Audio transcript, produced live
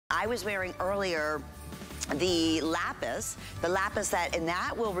I was wearing earlier the lapis and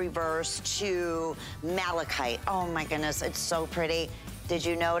that will reverse to malachite. Oh my goodness, it's so pretty. Did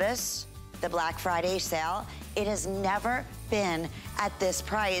you notice the Black Friday sale? It has never been at this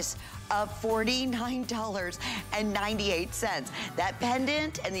price of $49.98. That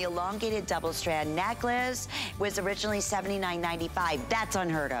pendant and the elongated double strand necklace was originally $79.95. That's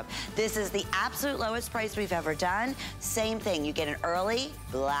unheard of. This is the absolute lowest price we've ever done. Same thing, you get an early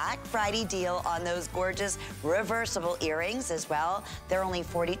Black Friday deal on those gorgeous reversible earrings as well. They're only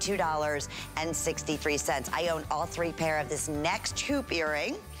 $42.63. I own all 3 pair of this next hoop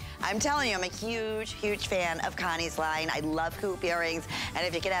earring. I'm telling you, I'm a huge, huge fan of Connie's line. I love hoop earrings. And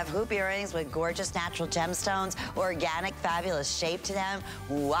if you could have hoop earrings with gorgeous natural gemstones, organic, fabulous shape to them,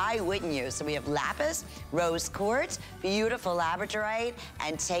 why wouldn't you? So we have lapis, rose quartz, beautiful labradorite,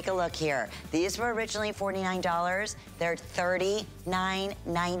 and take a look here. These were originally $49. They're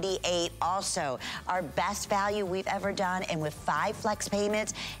 $39.98 also. Our best value we've ever done, and with 5 flex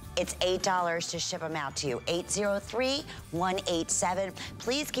payments, it's $8 to ship them out to you. 803-187.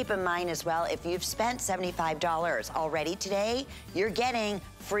 Please keep in mind as well, if you've spent $75 already today, you're getting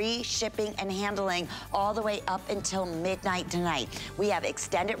free shipping and handling all the way up until midnight tonight. We have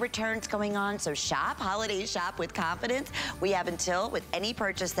extended returns going on, so shop, holiday shop with confidence. We have until, with any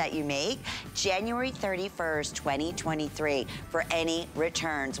purchase that you make, January 31st, 2023 for any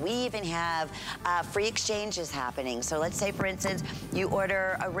returns. We even have free exchanges happening. So let's say, for instance, you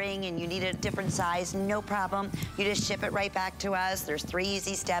order a ring and you need a different size, no problem. You just ship it right back to us. There's 3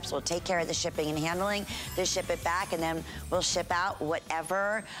 easy steps. We'll take care of the shipping and handling. Just ship it back, and then we'll ship out whatever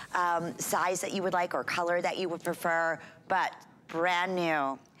size that you would like or color that you would prefer, but brand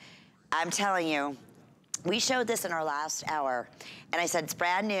new. I'm telling you, we showed this in our last hour, and I said it's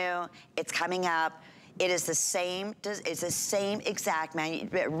brand new, it's coming up. It is the same, it's the same exact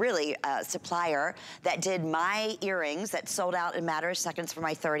supplier that did my earrings that sold out in a matter of seconds for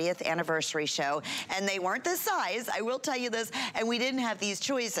my 30th anniversary show. And they weren't this size, I will tell you this, and we didn't have these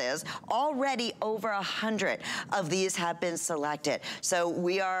choices. Already over 100 of these have been selected. So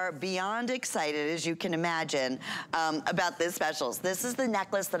we are beyond excited, as you can imagine, about this specials. This is the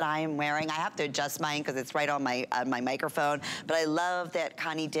necklace that I am wearing. I have to adjust mine because it's right on my microphone, but I love that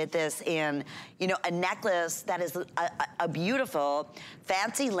Connie did this in, you know, a necklace that is a beautiful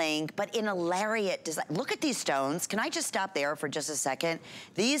fancy link, but in a lariat design. Look at these stones. Can I just stop there for just a second?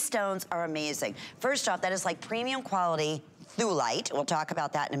 These stones are amazing. First off, that is like premium quality thulite. We'll talk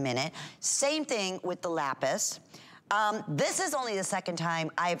about that in a minute. Same thing with the lapis. This is only the second time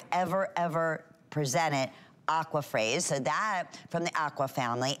I've ever presented aqua phrase, so that from the aqua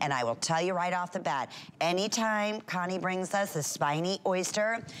family. And I will tell you right off the bat, anytime Connie brings us the spiny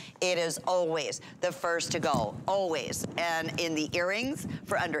oyster, it is always the first to go, always. And in the earrings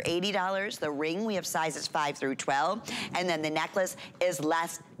for under $80, the ring we have sizes 5 through 12, and then the necklace is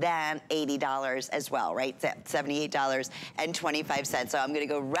less than $80 as well, right? $78.25. So I'm gonna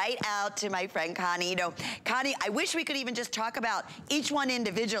go right out to my friend Connie. You know, Connie, I wish we could even just talk about each one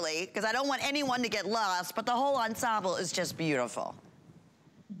individually, because I don't want anyone to get lost, but the whole ensemble is just beautiful.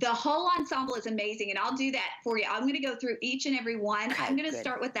 The whole ensemble is amazing, and I'll do that for you. I'm going to go through each and every one. Okay, I'm going to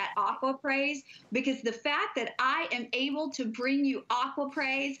start with that aqua praise, because the fact that I am able to bring you aqua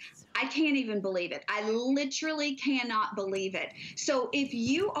praise, I can't even believe it. I literally cannot believe it. So if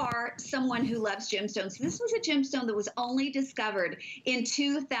you are someone who loves gemstones, this was a gemstone that was only discovered in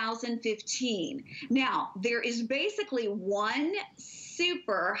 2015. Now, there is basically one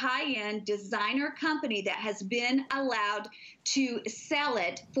super high-end designer company that has been allowed to sell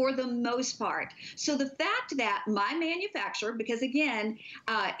it for the most part. So the fact that my manufacturer, because again,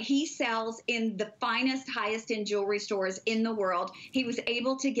 he sells in the finest, highest end jewelry stores in the world, he was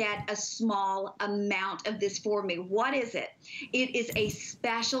able to get a small amount of this for me. What is it? It is a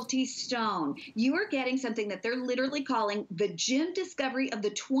specialty stone. You are getting something that they're literally calling the gem discovery of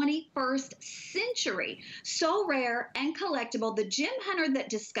the 21st century. So rare and collectible. The gem hunter that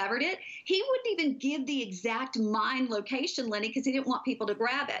discovered it, he wouldn't even give the exact mine location, Lenny, because he didn't want people to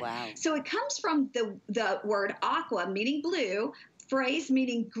grab it. Wow. So it comes from the word aqua, meaning blue, phrase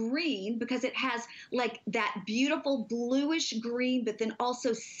meaning green, because it has like that beautiful bluish green, but then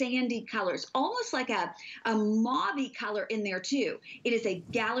also sandy colors, almost like a mauve color in there too. It is a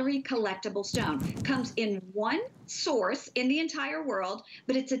gallery collectible stone. Comes in 1 source in the entire world,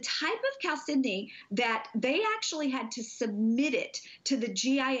 but it's a type of chalcedony that they actually had to submit it to the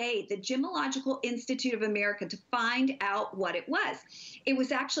GIA, the Gemological Institute of America, to find out what it was. It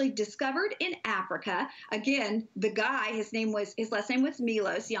was actually discovered in Africa. Again, the guy, his last name was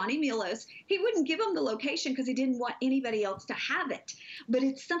Milos, Yanni Milos. He wouldn't give him the location because he didn't want anybody else to have it. But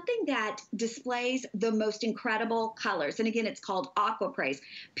it's something that displays the most incredible colors. And again, it's called aquapraise.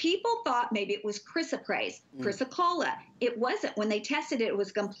 People thought maybe it was chrysoprase, chrysocolla. It wasn't. When they tested it, it was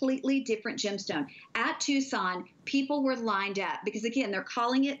a completely different gemstone. At Tucson, people were lined up because, again, they're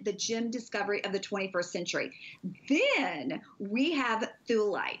calling it the gem discovery of the 21st century. Then we have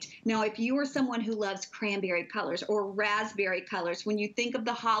thulite. Now, if you are someone who loves cranberry colors or raspberry colors, when you think of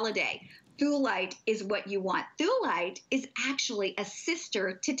the holiday, thulite is what you want. Thulite is actually a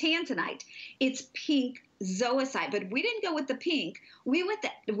sister to tanzanite. It's pink zoisite, but we didn't go with the pink. We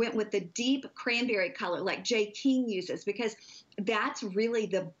went with the deep cranberry color like Jay King uses, because that's really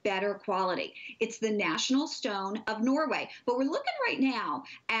the better quality. It's the national stone of Norway. But we're looking right now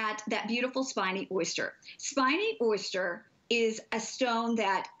at that beautiful spiny oyster. Spiny oyster is a stone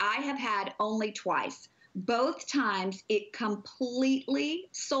that I have had only twice. Both times it completely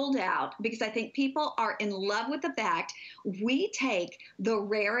sold out because I think people are in love with the fact we take the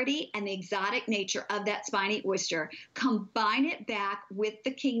rarity and the exotic nature of that spiny oyster, combine it back with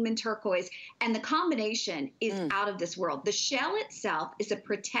the Kingman turquoise, and the combination is out of this world. The shell itself is a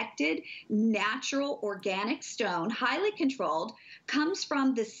protected, natural, organic stone, highly controlled, comes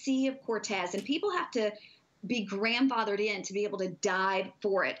from the Sea of Cortez, and people have to be grandfathered in to be able to dive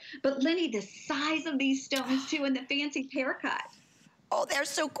for it. But Lenny, the size of these stones too, and the fancy haircut. Oh, they're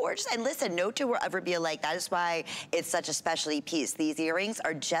so gorgeous. And listen, no two will ever be alike. That is why it's such a specialty piece. These earrings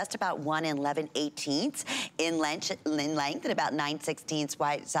are just about 1 11/18 in length and about 9/16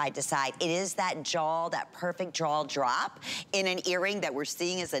 wide side to side. It is that jaw, that perfect jaw drop in an earring that we're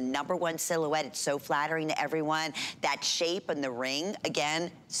seeing as a #1 silhouette. It's so flattering to everyone. That shape and the ring,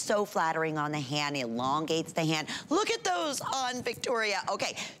 again, so flattering on the hand, elongates the hand. Look at those on Victoria.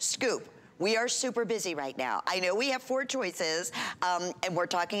 Okay, scoop. We are super busy right now. I know we have 4 choices, and we're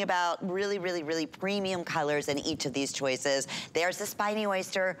talking about really, really, really premium colors in each of these choices. There's the spiny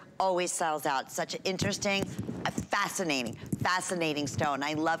oyster, always sells out. Such an interesting, fascinating stone.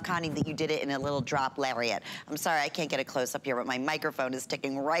 I love, Connie, that you did it in a little drop lariat. I'm sorry, I can't get a close up here, but my microphone is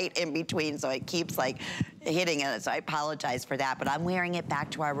sticking right in between, so it keeps like hitting it, so I apologize for that. But I'm wearing it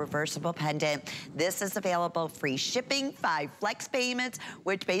back to our reversible pendant. This is available, free shipping, 5 flex payments,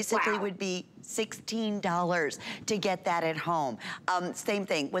 which basically would be $16 to get that at home. Same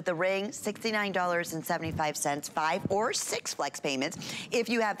thing with the ring, $69.75, 5 or 6 flex payments if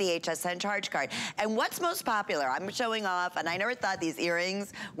you have the HSN charge card. And what's most popular? I'm showing off, and I never thought these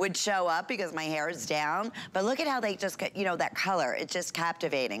earrings would show up because my hair is down, but look at how they just get, you know, that color. It's just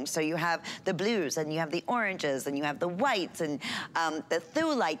captivating. So you have the blues, and you have the oranges, and you have the whites, and the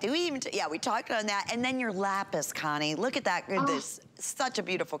thulite. We talked on that. And then your lapis, Connie. Look at that. This such a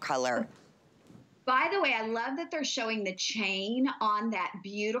beautiful color. By the way, I love that they're showing the chain on that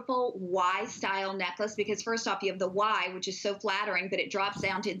beautiful Y-style necklace, because first off, you have the Y, which is so flattering, but it drops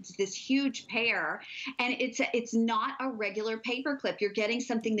down to this huge pair, and it's not a regular paper clip. You're getting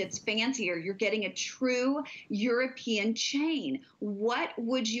something that's fancier. You're getting a true European chain. What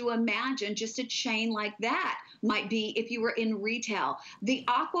would you imagine just a chain like that might be if you were in retail? The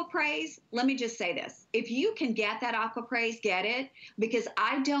aquapraise, let me just say this. If you can get that aquapraise, get it, because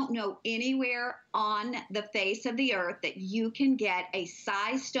I don't know anywhere on the face of the earth that you can get a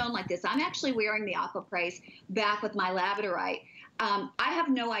size stone like this. I'm actually wearing the aquapraise back with my labradorite. I have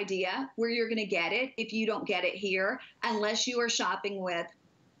no idea where you're going to get it if you don't get it here, unless you are shopping with,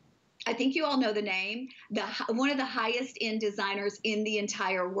 I think you all know the name, one of the highest end designers in the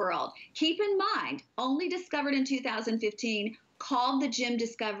entire world. Keep in mind, only discovered in 2015, called the gem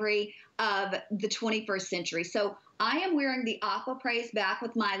discovery of the 21st century. So I am wearing the aquapraise back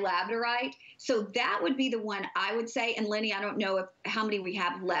with my labradorite. So that would be the one I would say. And Lenny, I don't know how many we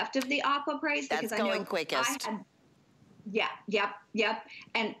have left of the aquapraise. That's going quickest. Yep.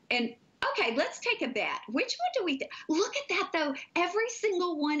 And okay, let's take a bet. Which one do we think? Look at that, though. Every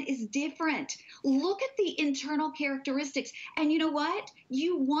single one is different. Look at the internal characteristics. And you know what?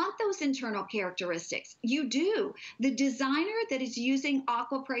 You want those internal characteristics. You do. The designer that is using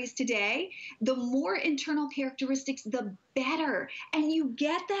aquapraise today, the more internal characteristics, the better. And you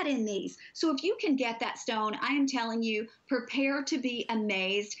get that in these. So if you can get that stone, I am telling you, prepare to be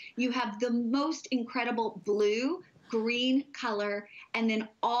amazed. You have the most incredible blue, green color, and then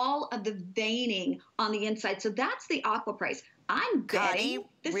all of the veining on the inside. So that's the aquapraise. I'm Connie, betting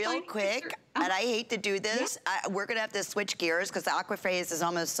the real spiny quick, oyster. and I hate to do this, we're gonna have to switch gears because the aqua phrase is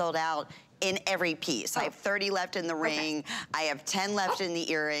almost sold out in every piece. I have 30 left in the ring. I have 10 left in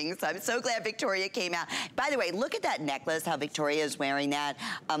the earrings. I'm so glad Victoria came out. By the way, look at that necklace, how Victoria is wearing that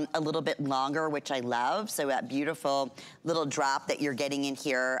a little bit longer, which I love. So that beautiful little drop that you're getting in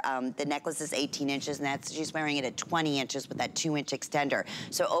here. The necklace is 18 inches, and she's wearing it at 20 inches with that 2-inch extender.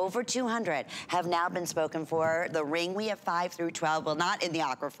 So over 200 have now been spoken for. The ring, we have 5 through 12. Well, not in the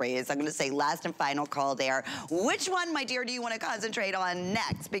aqua phrase. I'm gonna say last and final call there. Which one, my dear, do you wanna concentrate on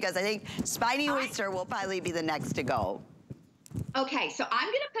next? Because I think Spiny Oyster will probably be the next to go. Okay, so I'm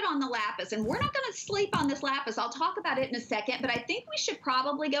going to put on the lapis, and we're not going to sleep on this lapis. I'll talk about it in a second, but I think we should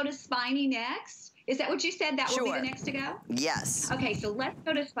probably go to Spiny next. Is that what you said? That will be the next to go? Yes. Okay, so let's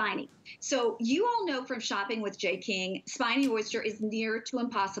go to Spiny. So you all know from shopping with J. King, Spiny Oyster is near to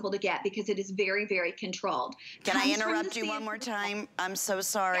impossible to get because it is very, very controlled. Can I interrupt you one more time? I'm so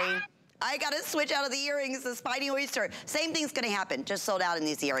sorry. Yeah. I gotta switch out of the earrings, the Spiny Oyster. Same thing's gonna happen, just sold out in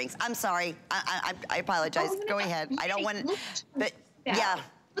these earrings. I'm sorry, I apologize, go ahead. I don't want, but yeah,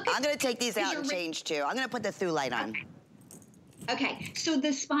 I'm gonna take these out and change too. I'm gonna put the Thule light on. Okay, so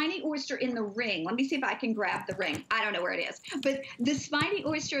the Spiny Oyster in the ring, let me see if I can grab the ring. I don't know where it is, but the Spiny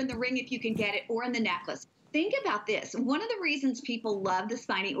Oyster in the ring, if you can get it, or in the necklace. Think about this. One of the reasons people love the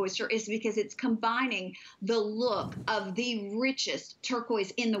Spiny Oyster is because it's combining the look of the richest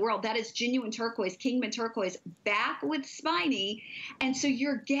turquoise in the world. That is genuine turquoise, Kingman turquoise, back with spiny. And so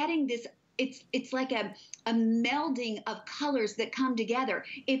you're getting this, it's like a melding of colors that come together.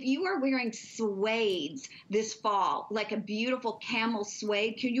 If you are wearing suedes this fall, like a beautiful camel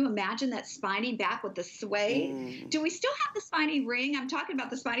suede, can you imagine that spiny back with the suede? Do we still have the spiny ring? I'm talking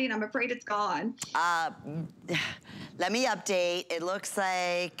about the spiny and I'm afraid it's gone. Let me update. It looks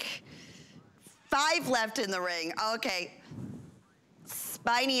like 5 left in the ring. Okay.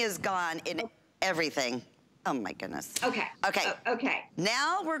 Spiny is gone in everything. Oh my goodness. Okay. Okay. Okay.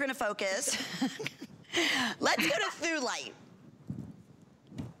 Now we're gonna focus. Let's go to Thulite.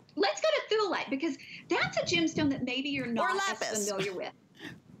 Let's go to Thulite because that's a gemstone that maybe you're not as familiar with.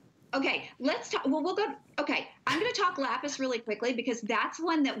 Okay, let's talk. Well, we'll go. Okay, I'm going to talk lapis really quickly because that's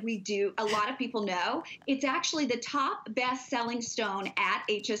one that we do. A lot of people know. It's actually the top best-selling stone at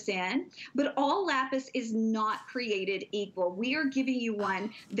HSN, but all lapis is not created equal. We are giving you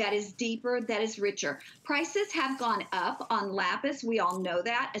one that is deeper, that is richer. Prices have gone up on lapis. We all know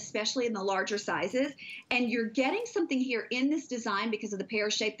that, especially in the larger sizes. And you're getting something here in this design because of the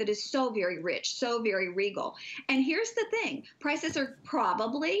pear shape that is so very rich, so very regal. And here's the thing. Prices are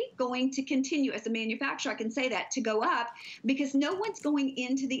probably going to continue as a manufacturer. I can say that, to go up because no one's going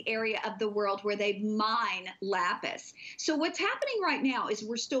into the area of the world where they mine lapis. So what's happening right now is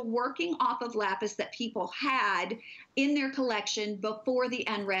we're still working off of lapis that people had in their collection before the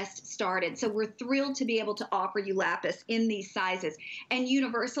unrest started. So we're thrilled to be able to offer you lapis in these sizes. And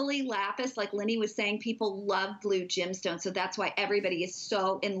universally, lapis, like Lenny was saying, people love blue gemstones. So that's why everybody is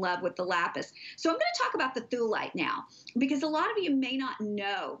so in love with the lapis. So I'm going to talk about the Thulite now because a lot of you may not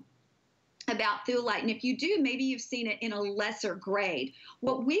know about Thulite, and if you do, maybe you've seen it in a lesser grade.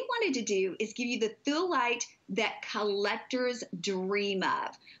 What we wanted to do is give you the Thulite that collectors dream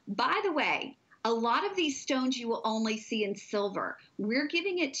of. By the way, a lot of these stones you will only see in silver. We're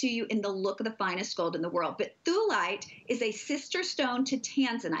giving it to you in the look of the finest gold in the world. But Thulite is a sister stone to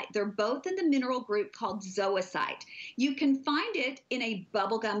tanzanite. They're both in the mineral group called zoisite. You can find it in a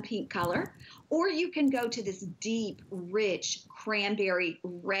bubblegum pink color, or you can go to this deep, rich, cranberry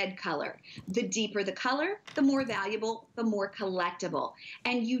red color. The deeper the color, the more valuable, the more collectible.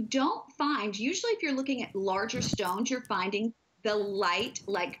 And you don't find, usually if you're looking at larger stones, you're finding the light,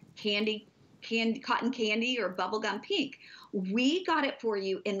 like cotton candy or bubblegum pink. We got it for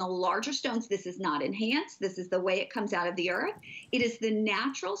you in the larger stones. This is not enhanced. This is the way it comes out of the earth. It is the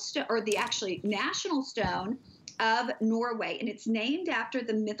natural stone, or the actually national stone of Norway, and it's named after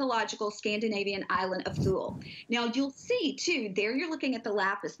the mythological Scandinavian island of Thule. Now you'll see too, there you're looking at the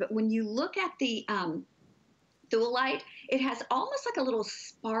lapis, but when you look at the Thulite, it has almost like a little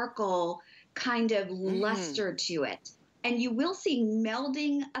sparkle kind of luster to it. And you will see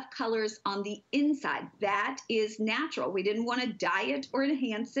melding of colors on the inside. That is natural. We didn't want to dye it or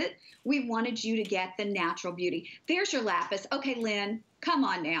enhance it. We wanted you to get the natural beauty. There's your lapis. Okay, Lynn, come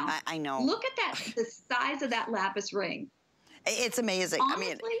on now. I know. Look at that, the size of that lapis ring. It's amazing. Honestly, I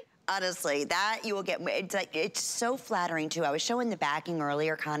mean, honestly, that you will get, it's like, it's so flattering too. I was showing the backing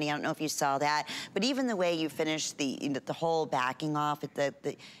earlier, Connie, I don't know if you saw that, but even the way you finish the, you know, the whole backing off,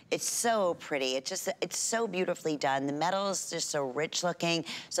 it's so pretty. It's so beautifully done. The metal is just so rich looking.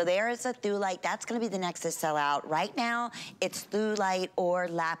 So there is a Thulite, that's gonna be the next to sell out. Right now, it's Thulite or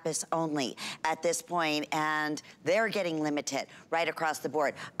Lapis only at this point, and they're getting limited right across the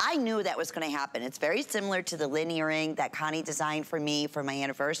board. I knew that was gonna happen. It's very similar to the linear ring that Connie designed for me for my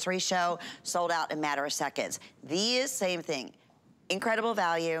anniversary show, sold out in a matter of seconds. These, same thing. Incredible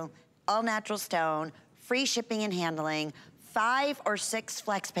value, all natural stone, free shipping and handling, 5 or 6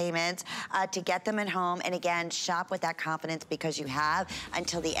 flex payments to get them at home. And again, shop with that confidence because you have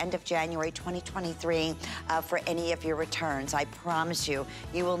until the end of January 2023 for any of your returns. I promise you,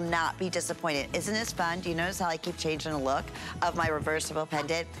 you will not be disappointed. Isn't this fun? Do you notice how I keep changing the look of my reversible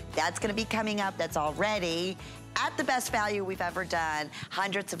pendant? That's gonna be coming up. That's already at the best value we've ever done.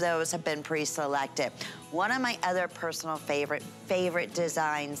 Hundreds of those have been pre-selected. One of my other personal favorite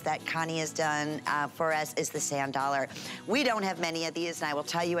designs that Connie has done for us is the sand dollar. We don't have many of these, and I will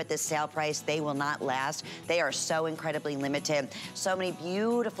tell you at this sale price, they will not last. They are so incredibly limited. So many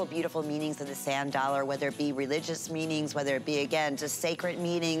beautiful, beautiful meanings of the sand dollar, whether it be religious meanings, whether it be, again, just sacred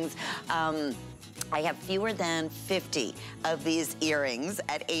meanings. I have fewer than 50 of these earrings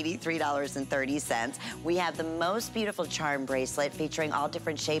at $83.30. We have the most beautiful charm bracelet featuring all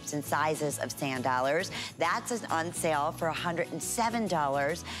different shapes and sizes of sand dollars. That's on sale for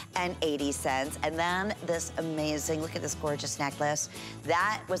 $107.80. And then this amazing, look at this gorgeous necklace.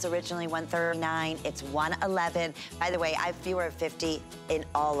 That was originally $139. It's $111. By the way, I have fewer than 50 in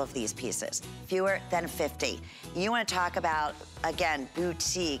all of these pieces. Fewer than 50. You want to talk about, again,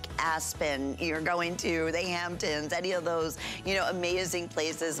 boutique, Aspen, you're going to the Hamptons, any of those, you know, amazing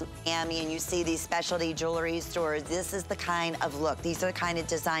places, Miami, and you see these specialty jewelry stores. This is the kind of look. These are the kind of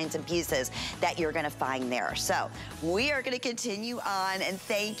designs and pieces that you're going to find there. So we are going to continue on, and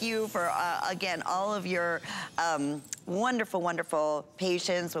thank you for, again, all of your wonderful, wonderful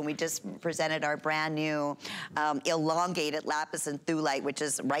patience when we just presented our brand new elongated lapis and Thulite, which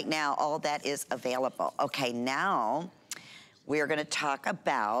is right now all that is available. Okay, now we are going to talk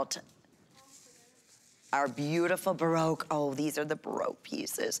about our beautiful Baroque. Oh, these are the Baroque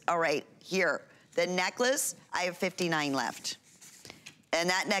pieces. All right, here, the necklace, I have 59 left. And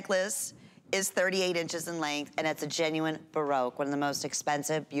that necklace is 38 inches in length, and it's a genuine Baroque, one of the most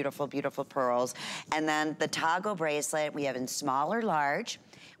expensive, beautiful, beautiful pearls. And then the toggle bracelet, we have in small or large,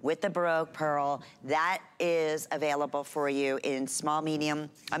 with the Baroque pearl. That is available for you in small, medium,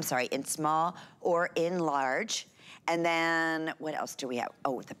 I'm sorry, in small or in large. And then, what else do we have?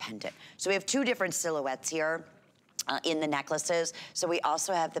 Oh, the pendant. So we have 2 different silhouettes here in the necklaces. So we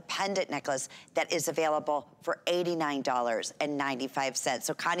also have the pendant necklace that is available for $89.95.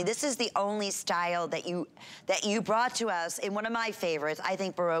 So Connie, this is the only style that you brought to us in one of my favorites. I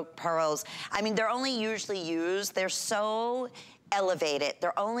think Baroque pearls, I mean, they're only usually used, they're so elevated.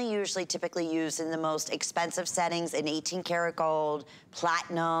 They're only usually typically used in the most expensive settings in 18 karat gold,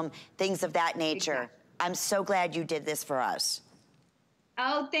 platinum, things of that nature. Exactly. I'm so glad you did this for us.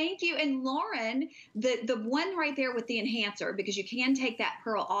 Oh, thank you. And Lauren, the one right there with the enhancer, because you can take that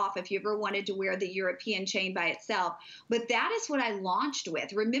pearl off if you ever wanted to wear the European chain by itself. But that is what I launched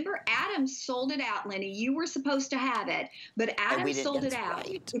with. Remember, Adam sold it out, Lenny. You were supposed to have it, but Adam sold it out.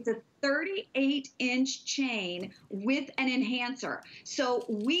 Right. It's a 38-inch chain with an enhancer. So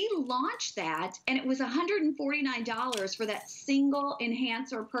we launched that, and it was $149 for that single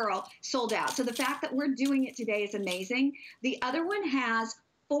enhancer pearl, sold out. So the fact that we're doing it today is amazing. The other one has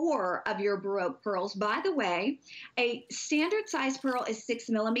 4 of your Baroque pearls. By the way, a standard size pearl is 6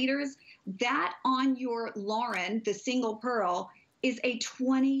 millimeters. That on your Lauren, the single pearl, is a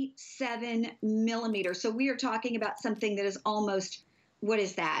 27 millimeter. So we are talking about something that is almost, what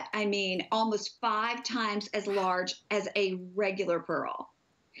is that? I mean, almost 5 times as large as a regular pearl.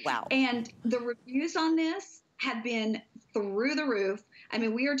 Wow. And the reviews on this have been through the roof. I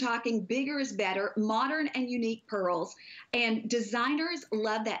mean, we are talking bigger is better, modern and unique pearls. And designers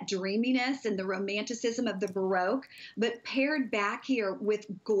love that dreaminess and the romanticism of the Baroque, but paired back here with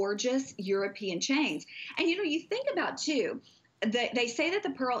gorgeous European chains. And, you know, you think about, too, they say that the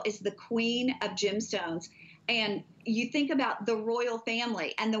pearl is the queen of gemstones. And you think about the royal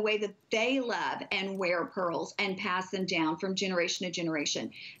family and the way that they love and wear pearls and pass them down from generation to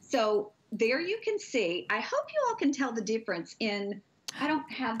generation. So there you can see, I hope you all can tell the difference in I don't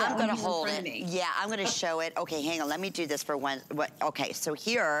have that I'm one gonna here in hold front of it. me. Yeah, I'm gonna show it. Okay, hang on, let me do this for one. Okay, so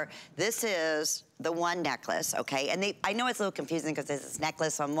here, this is the one necklace, okay? And I know it's a little confusing because there's this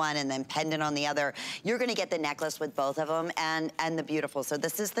necklace on one and then pendant on the other. You're gonna get the necklace with both of them and the beautiful. So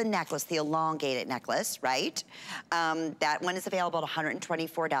this is the necklace, the elongated necklace, right? That one is available at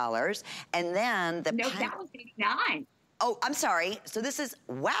 $124. And then the— No, that was 89. Oh, I'm sorry. So this is,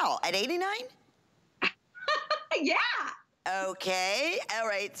 wow, at 89? Yeah. Okay, all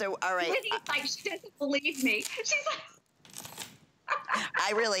right, so, all right. Lydia's like, she doesn't believe me. She's like,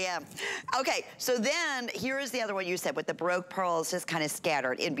 I really am. Okay, so then here is the other one you said with the Baroque pearls just kind of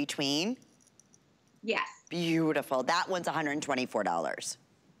scattered in between. yes. Beautiful. That one's $124.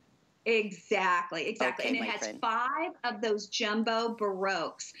 Exactly, exactly. Okay, and it my has friend. 5 of those jumbo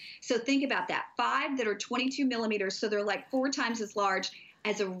Baroques. So think about that. 5 that are 22 millimeters. So they're like 4 times as large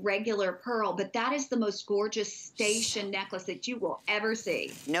as a regular pearl. But that is the most gorgeous station necklace that you will ever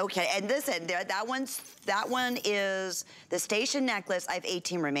see. No kidding. And listen, that one is the station necklace. I have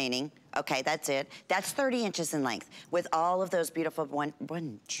 18 remaining. Okay, that's it. That's 30 inches in length with all of those beautiful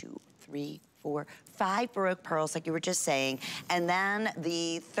 1, 2, 3, 4, 5 Baroque pearls like you were just saying. And then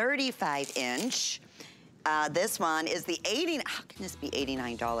the 35-inch, this one is the 80, how can this be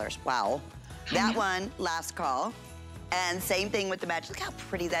 $89? Wow. That one, last call. And same thing with the match. Look how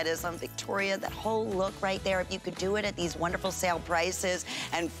pretty that is on Victoria, that whole look right there. If you could do it at these wonderful sale prices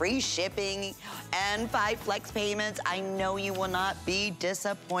and free shipping and 5 flex payments, I know you will not be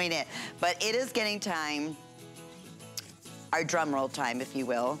disappointed. But it is getting time, our drum roll time, if you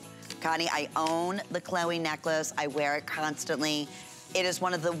will. Connie, I own the Chloe necklace. I wear it constantly. It is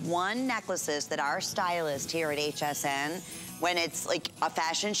one of the necklaces that our stylist here at HSN, when it's like a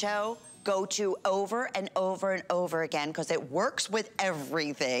fashion show, go to over and over and over again because it works with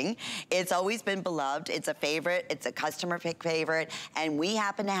everything. It's always been beloved. It's a favorite. It's a customer pick favorite. And we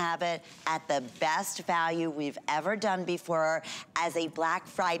happen to have it at the best value we've ever done before as a Black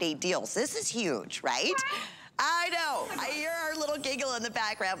Friday deal. So this is huge, right? I know. I hear our little giggle in the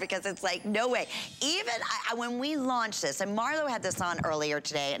background because it's like, no way. Even when we launched this, and Marlo had this on earlier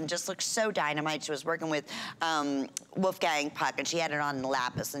today and just looked so dynamite. She was working with Wolfgang Puck, and she had it on in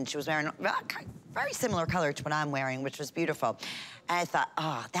lapis, and she was wearing a very similar color to what I'm wearing, which was beautiful. And I thought,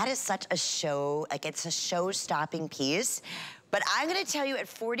 oh, that is such a show, like it's a show-stopping piece. But I'm gonna tell you at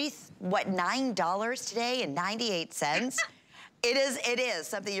 $9 today and 98 cents, it is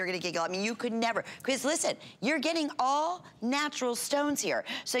something you're gonna giggle. I mean, you could never, because listen, you're getting all natural stones here.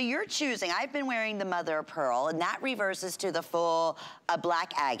 So you're choosing, I've been wearing the mother of pearl, and that reverses to the full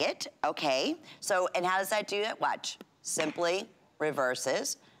black agate, okay? So, and how does that do it? Watch, simply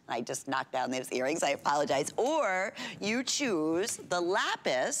reverses. I just knocked down those earrings, I apologize. Or you choose the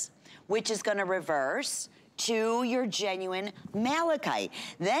lapis, which is gonna reverse to your genuine malachite.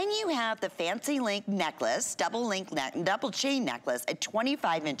 Then you have the fancy link necklace, double chain necklace at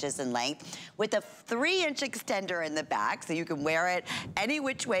 25 inches in length with a 3-inch extender in the back so you can wear it any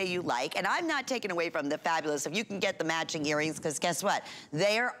which way you like. And I'm not taking away from the fabulous if you can get the matching earrings, because guess what?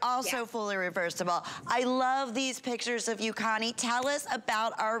 They are also fully reversible. I love these pictures of you, Connie. Tell us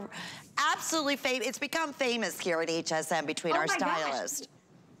about our absolutely famous, it's become famous here at HSN between our stylists.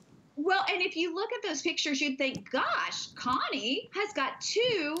 Well, and if you look at those pictures, you'd think, gosh, Connie has got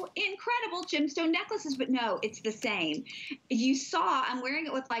 2 incredible gemstone necklaces, but no, it's the same. You saw, I'm wearing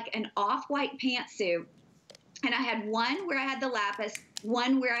it with like an off-white pantsuit, and I had one where I had the lapis,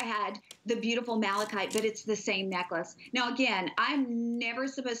 one where I had the beautiful malachite, but it's the same necklace. Now, again, I'm never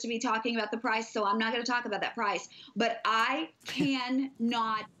supposed to be talking about the price, so I'm not going to talk about that price, but I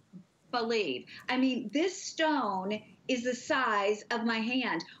cannot believe. I mean, this stone is the size of my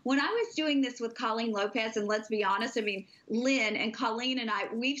hand. When I was doing this with Colleen Lopez, and let's be honest, I mean, Lynn and Colleen and I,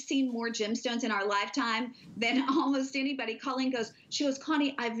 we've seen more gemstones in our lifetime than almost anybody. Colleen goes, she goes,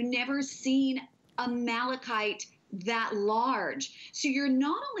 Connie, I've never seen a malachite that large. So you're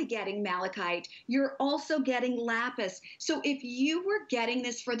not only getting malachite, you're also getting lapis. So if you were getting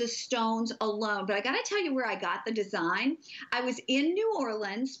this for the stones alone, but I gotta tell you where I got the design. I was in New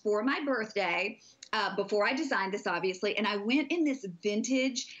Orleans for my birthday, before I designed this, obviously, and I went in this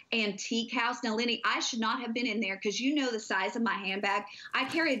vintage antique house. Now, Lenny, I should not have been in there because you know the size of my handbag. I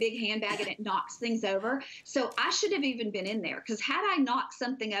carry a big handbag and it knocks things over. So I should have even been in there, because had I knocked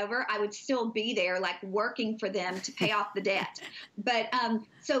something over, I would still be there, like working for them to pay off the debt. But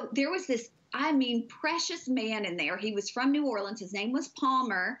so there was this, I mean, precious man in there. He was from New Orleans. His name was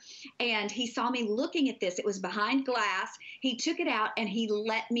Palmer, and he saw me looking at this. It was behind glass. He took it out and he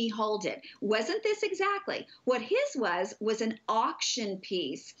let me hold it. Wasn't this exactly? What his was an auction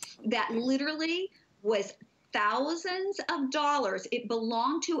piece that literally was thousands of dollars. It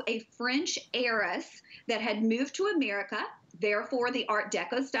belonged to a French heiress that had moved to America, therefore the Art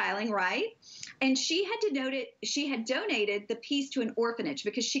Deco styling, right? And she had donated the piece to an orphanage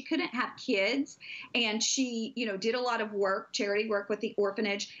because she couldn't have kids, and she, did a lot of work, charity work with the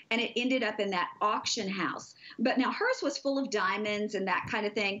orphanage, and it ended up in that auction house. But now hers was full of diamonds and that kind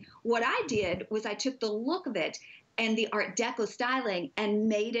of thing. What I did was I took the look of it and the Art Deco styling and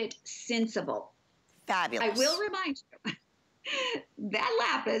made it sensible. Fabulous. I will remind you that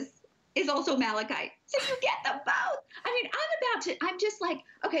lapis is also malachite. So you get them both. I mean, I'm just like,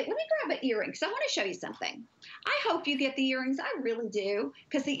 okay, let me grab an earring because I want to show you something. I hope you get the earrings. I really do,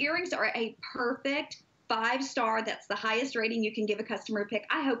 because the earrings are a perfect 5-star. That's the highest rating you can give a customer pick.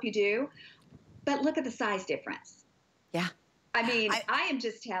 I hope you do. But look at the size difference. Yeah. I mean, I am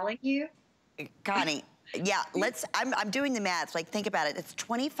just telling you. Connie, yeah, I'm doing the math. Like, think about it. It's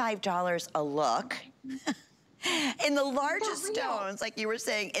 $25 a look. In the largest stones, like you were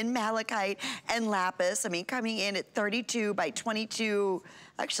saying, in malachite and lapis, I mean, coming in at 32 by 22,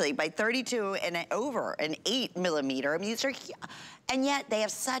 actually by 32 and over an 8 millimeter. I mean, these are, and yet they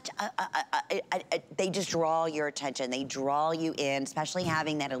have such they just draw your attention. They draw you in, especially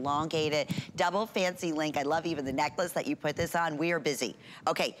having that elongated double fancy link. I love even the necklace that you put this on. We are busy.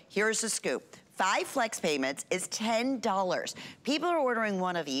 Okay, here's the scoop. 5 flex payments is $10. People are ordering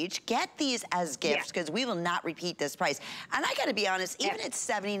one of each. Get these as gifts because we will not repeat this price. And I gotta be honest, even at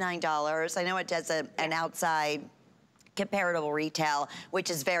 $79, I know it does an outside comparable retail, which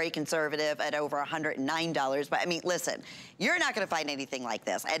is very conservative at over $109. But I mean, listen, you're not gonna find anything like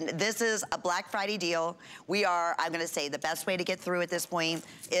this. And this is a Black Friday deal. I'm gonna say the best way to get through at this point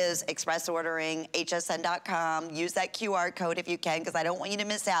is express ordering, hsn.com. Use that QR code if you can, because I don't want you to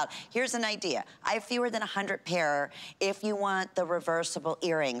miss out. Here's an idea. I have fewer than 100 pair if you want the reversible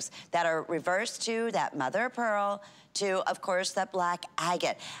earrings that are reversed to that mother of pearl, to, of course, that black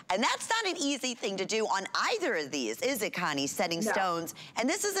agate. And that's not an easy thing to do on either of these, is it, Connie, setting stones? And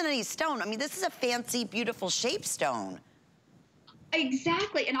this isn't any stone. I mean, this is a fancy, beautiful shape stone.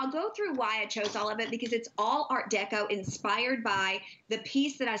 Exactly, and I'll go through why I chose all of it, because it's all Art Deco inspired by the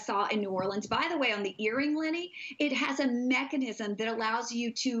piece that I saw in New Orleans. By the way, on the earring, Lenny, it has a mechanism that allows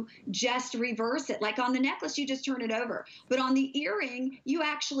you to just reverse it. Like on the necklace, you just turn it over. But on the earring, you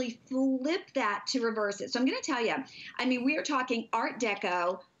actually flip that to reverse it. So I'm gonna tell you, I mean, we are talking Art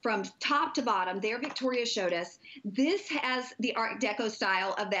Deco from top to bottom. There, Victoria showed us. This has the Art Deco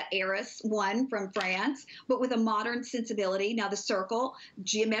style of that heiress one from France, but with a modern sensibility. Now the circle,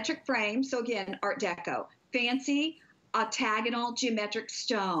 geometric frame. So again, Art Deco. Fancy, octagonal geometric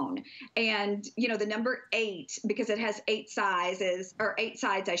stone. And, the number 8, because it has 8 sizes, or 8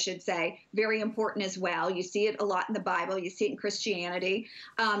 sides, I should say, very important as well. You see it a lot in the Bible. You see it in Christianity.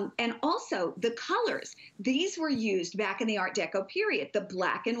 And also the colors. These were used back in the Art Deco period, the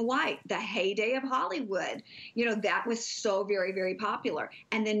black and white, the heyday of Hollywood. That was so very, very popular.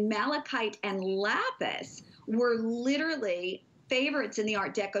 And then malachite and lapis were literally favorites in the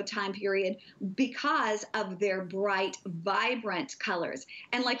Art Deco time period because of their bright, vibrant colors.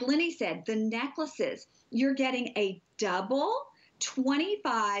 And like Lenny said, the necklaces, you're getting a double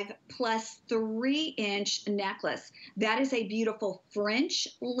 25 plus 3-inch necklace. That is a beautiful French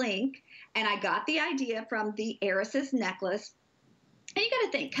link. And I got the idea from the heiress's necklace. And you got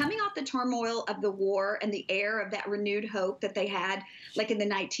to think, coming off the turmoil of the war and the air of that renewed hope that they had, like in the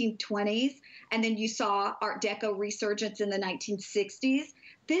 1920s, and then you saw Art Deco resurgence in the 1960s,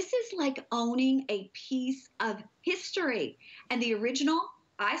 this is like owning a piece of history. And the original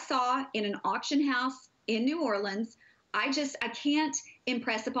I saw in an auction house in New Orleans. I can't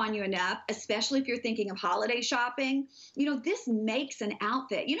impress upon you enough, especially if you're thinking of holiday shopping. This makes an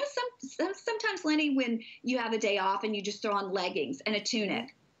outfit. Sometimes, Lenny, when you have a day off and you just throw on leggings and a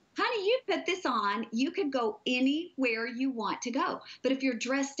tunic, honey, you put this on, you could go anywhere you want to go. But if you're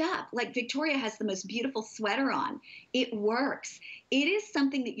dressed up, like Victoria has the most beautiful sweater on, it works. It is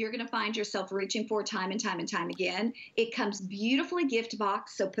something that you're going to find yourself reaching for time and time and time again. It comes beautifully gift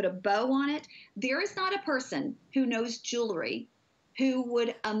boxed, so put a bow on it. There is not a person who knows jewelry who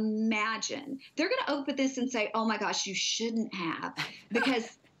would imagine. They're going to open this and say, oh my gosh, you shouldn't have,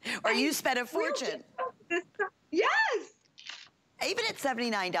 because... or you spent a fortune. Yes. Even at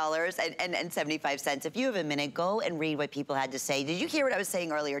 $79.75, if you have a minute, go and read what people had to say. Did you hear what I was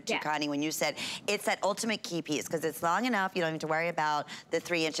saying earlier too, Connie, when you said it's that ultimate key piece, because it's long enough, you don't have to worry about the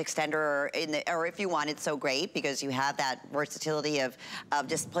 3-inch extender, or if you want, it's so great because you have that versatility of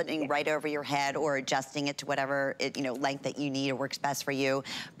just putting right over your head or adjusting it to whatever length that you need or works best for you.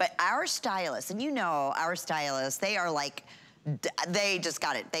 But our stylists, and our stylists, they are like, they just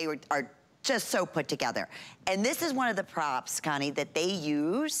got it. They are just so put together. And this is one of the props, Connie, that they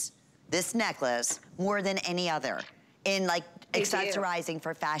use, this necklace, more than any other in like accessorizing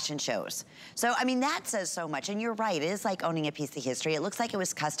for fashion shows. So, I mean, that says so much. And you're right, it is like owning a piece of history. It looks like it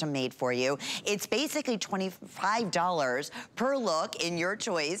was custom made for you. It's basically $25 per look in your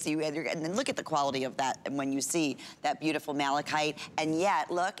choice. And then look at the quality of that and when you see that beautiful malachite. And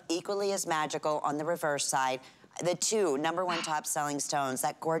yet, look, equally as magical on the reverse side. The two #1 top selling stones,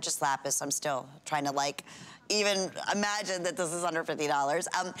 that gorgeous lapis, I'm still trying to like even imagine that this is under $50.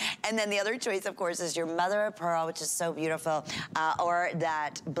 And then the other choice, of course, is your mother of pearl, which is so beautiful, or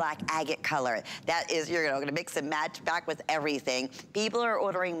that black agate color. That is, you're gonna mix and match back with everything. People are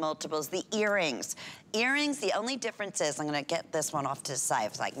ordering multiples. The earrings. Earrings, the only difference is, I'm gonna get this one off to the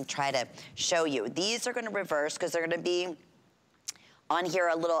side so I can try to show you. These are gonna reverse because they're gonna be on here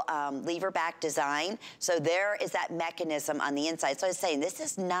a little lever back design. So there is that mechanism on the inside. So I was saying, this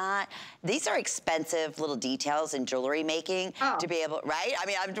is not, these are expensive little details in jewelry making to be able, right? I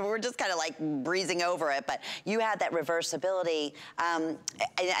mean, we're just kind of like breezing over it, but you have that reversibility and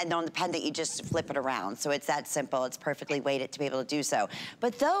on the pendant, you just flip it around. So it's that simple. It's perfectly weighted to be able to do so.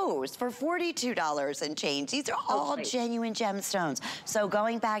 But those for $42 and change, these are all genuine gemstones. So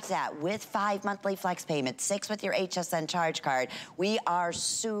going back to that, with 5 monthly flex payments, 6 with your HSN charge card, we are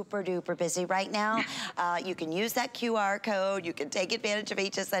super duper busy right now. You can use that QR code. You can take advantage of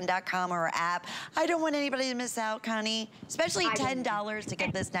hsn.com or our app. I don't want anybody to miss out, Connie, especially $10 to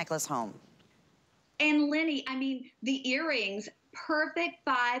get this necklace home. And Lenny, I mean, the earrings, perfect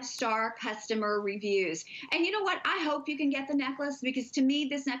 5-star customer reviews. And you know what? I hope you can get the necklace because to me,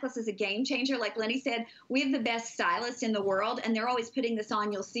 this necklace is a game changer. Like Lenny said, we have the best stylists in the world and they're always putting this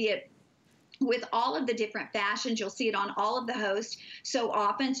on. You'll see it with all of the different fashions. You'll see it on all of the hosts so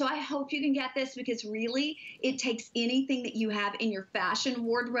often. So I hope you can get this because really it takes anything that you have in your fashion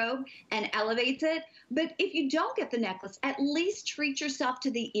wardrobe and elevates it. But if you don't get the necklace, at least treat yourself to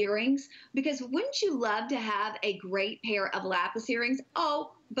the earrings because wouldn't you love to have a great pair of lapis earrings?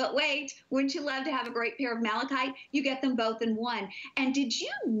 Oh, but wait, wouldn't you love to have a great pair of malachite? You get them both in one. And did you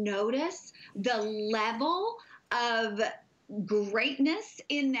notice the level of greatness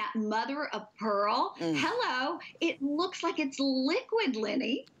in that mother of pearl? Hello, it looks like it's liquid,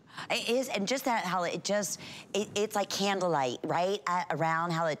 Lenny. It is, and just that, how it just, it's like candlelight, right?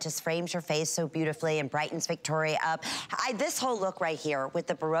 Around how it just frames your face so beautifully and brightens Victoria up. This whole look right here with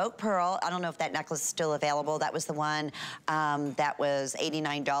the Baroque pearl, I don't know if that necklace is still available. That was the one that was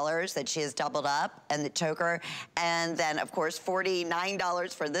 $89 that she has doubled up, and the choker. And then, of course,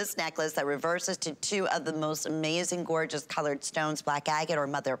 $49 for this necklace that reverses to 2 of the most amazing, gorgeous colored stones, black agate or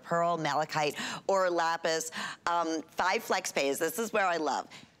mother of pearl, malachite or lapis. 5 flex pays. This is where I love.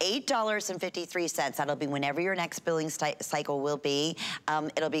 $8.53. That'll be whenever your next billing cycle will be.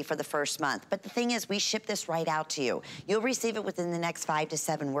 It'll be for the first month. But the thing is, we ship this right out to you. You'll receive it within the next 5 to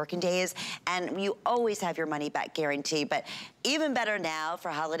 7 working days, and you always have your money back guarantee. But even better now for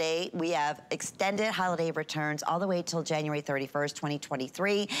holiday, we have extended holiday returns all the way till January 31st,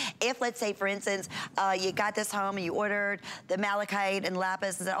 2023. If, let's say, for instance, you got this home and you ordered the malachite and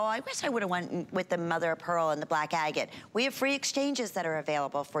lapis and said, oh, I wish I would have went with the mother of pearl and the black agate. We have free exchanges that are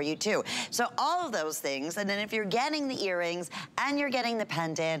available for you too. So all of those things, and then if you're getting the earrings and you're getting the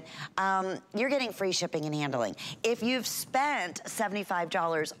pendant, you're getting free shipping and handling. If you've spent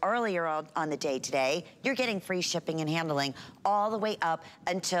 $75 earlier on the day today, you're getting free shipping and handling all the way up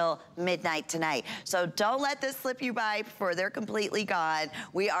until midnight tonight. So don't let this slip you by before they're completely gone.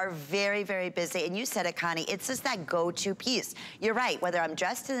 We are very, very busy. And you said it, Connie, it's just that go-to piece. You're right, whether I'm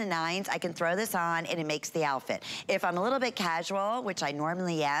dressed to the nines, I can throw this on and it makes the outfit. If I'm a little bit casual, which I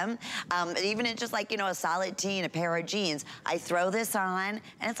normally am, even in just like, you know, a solid tee and a pair of jeans, I throw this on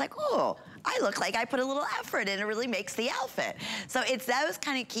and it's like, oh, I look like I put a little effort in. It really makes the outfit. So it's those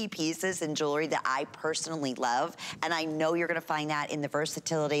kind of key pieces in jewelry that I personally love. And I know you're gonna find that in the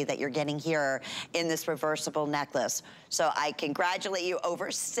versatility that you're getting here in this reversible necklace. So I congratulate you.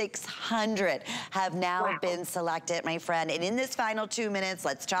 Over 600 have now been selected, my friend. And in this final 2 minutes,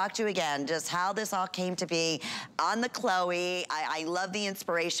 let's talk to you again, just how this all came to be on the Chloe. I love the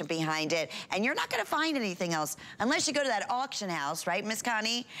inspiration behind it. And you're not gonna find anything else unless you go to that auction house, right, Miss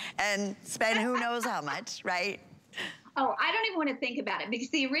Connie? And spend who knows how much, right? Oh, I don't even want to think about it because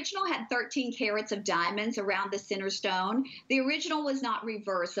the original had 13 carats of diamonds around the center stone. The original was not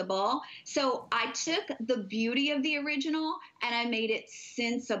reversible. So I took the beauty of the original and I made it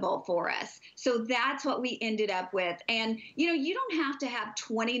sensible for us. So that's what we ended up with. And, you know, you don't have to have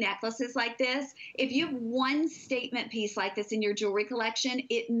 20 necklaces like this. If you have one statement piece like this in your jewelry collection,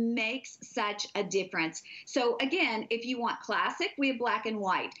 it makes such a difference. So again, if you want classic, we have black and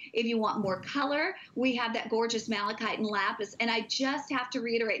white. If you want more color, we have that gorgeous malachite and lapis. And I just have to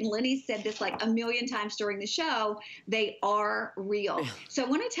reiterate, and Lenny said this like a million times during the show, they are real. So I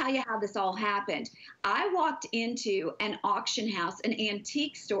want to tell you how this all happened. I walked into an auction house, an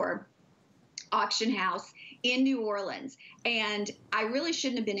antique store auction house in New Orleans. And I really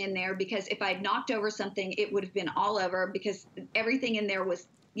shouldn't have been in there because if I'd knocked over something, it would have been all over because everything in there was,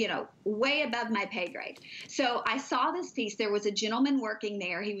 you know, way above my pay grade. So I saw this piece. There was a gentleman working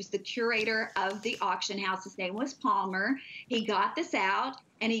there. He was the curator of the auction house. His name was Palmer. He got this out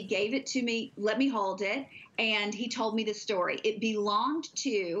and he gave it to me, let me hold it, and he told me the story. It belonged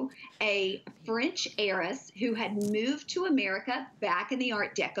to a French heiress who had moved to America back in the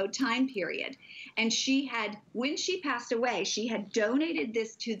Art Deco time period. And she had, when she passed away, she had donated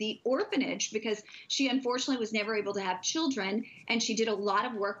this to the orphanage because she unfortunately was never able to have children, and she did a lot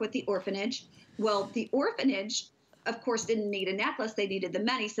of work with the orphanage. Well, the orphanage, of course, didn't need a necklace. They needed the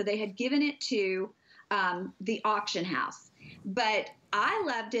money, so they had given it to the auction house. But I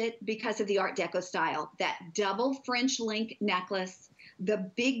loved it because of the Art Deco style, that double French link necklace, the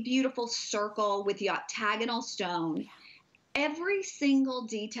big, beautiful circle with the octagonal stone. Every single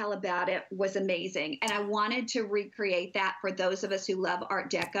detail about it was amazing. And I wanted to recreate that for those of us who love Art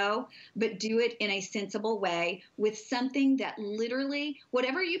Deco, but do it in a sensible way with something that literally,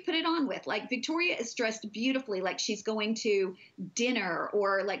 whatever you put it on with, like Victoria is dressed beautifully, like she's going to dinner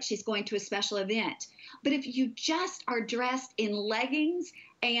or like she's going to a special event. But if you just are dressed in leggings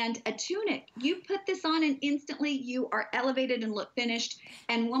and a tunic, you put this on and instantly you are elevated and look finished.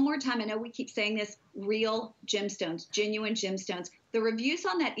 And one more time, I know we keep saying this, real gemstones, genuine gemstones. The reviews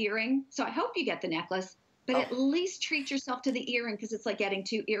on that earring, so I hope you get the necklace, but at least treat yourself to the earring because it's like getting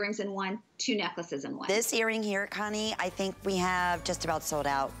 2 earrings in one, 2 necklaces in one. This earring here, Connie, I think we have just about sold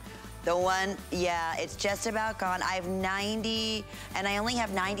out. The one, yeah, it's just about gone. I have 90, and I only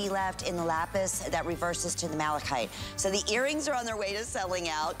have 90 left in the lapis that reverses to the malachite. So the earrings are on their way to selling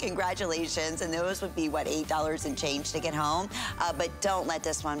out. Congratulations. And those would be, what, $8 and change to get home. But don't let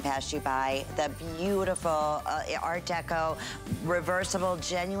this one pass you by. The beautiful Art Deco, reversible,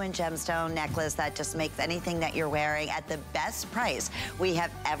 genuine gemstone necklace that just makes anything that you're wearing at the best price we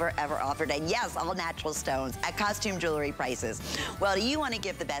have ever offered. And yes, all natural stones at costume jewelry prices. Well, do you want to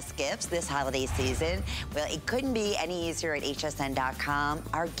give the best gift this holiday season? Well, it couldn't be any easier at hsn.com,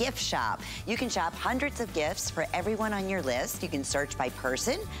 our gift shop. You can shop hundreds of gifts for everyone on your list. You can search by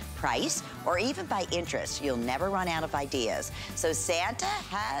person, price, or even by interest. You'll never run out of ideas. So Santa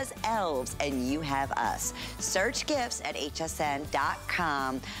has elves and you have us. Search gifts at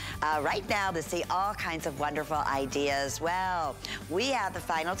hsn.com right now to see all kinds of wonderful ideas. Well, we have the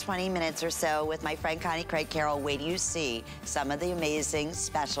final 20 minutes or so with my friend Connie Craig Carroll. Wait till you see some of the amazing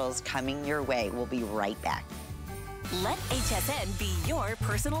specials coming your way. We'll be right back. Let HSN be your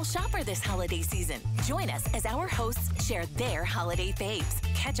personal shopper this holiday season. Join us as our hosts share their holiday faves.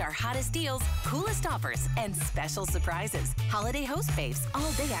 Catch our hottest deals, coolest offers, and special surprises. Holiday host faves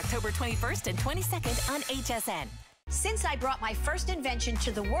all day October 21st and 22nd on HSN. Since I brought my first invention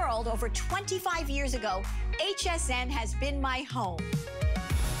to the world over 25 years ago, HSN has been my home.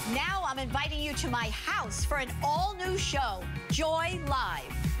 Now I'm inviting you to my house for an all-new show, Joy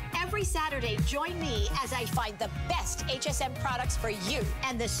Live. Every Saturday, join me as I find the best HSN products for you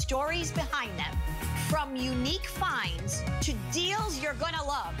and the stories behind them. From unique finds to deals you're gonna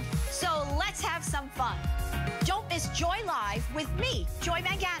love. So let's have some fun. Don't miss Joy Live with me, Joy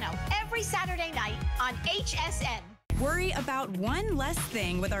Mangano, every Saturday night on HSN. Worry about one less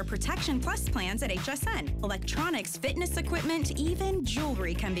thing with our Protection Plus plans at HSN. Electronics, fitness equipment, even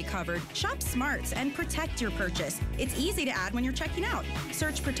jewelry can be covered. Shop smart and protect your purchase. It's easy to add when you're checking out.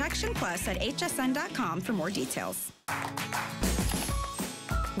 Search Protection Plus at hsn.com for more details.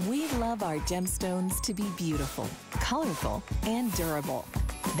 We love our gemstones to be beautiful, colorful, and durable.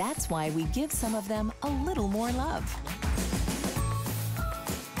 That's why we give some of them a little more love.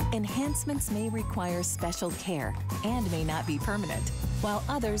 Enhancements may require special care and may not be permanent, while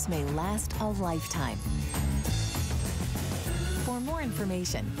others may last a lifetime. For more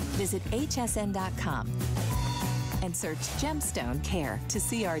information, visit hsn.com and search Gemstone Care to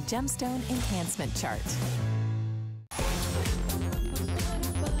see our gemstone enhancement chart.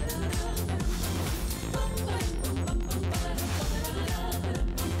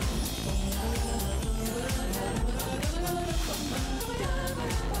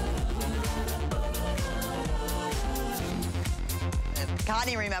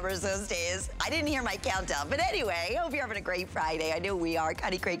 Connie remembers those days. I didn't hear my countdown. But anyway, hope you're having a great Friday. I know we are.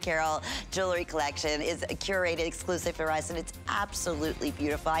 Connie Craig Carroll Jewelry Collection is curated exclusive for us, and it's absolutely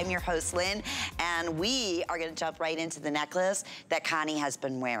beautiful. I'm your host, Lynn, and we are going to jump right into the necklace that Connie has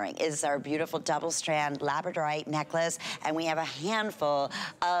been wearing. It's our beautiful double-strand labradorite necklace, and we have a handful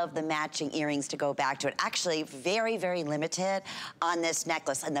of the matching earrings to go back to it. Actually, very, very limited on this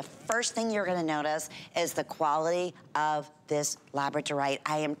necklace. And the first thing you're going to notice is the quality of this labradorite.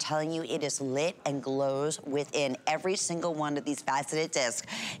 I am telling you, it is lit and glows within. Every single one of these faceted discs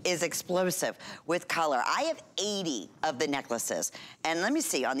is explosive with color. I have 80 of the necklaces. And let me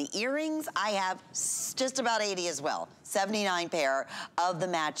see, on the earrings, I have just about 80 as well. 79 pair of the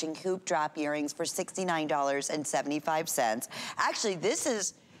matching hoop drop earrings for $69.75. Actually, this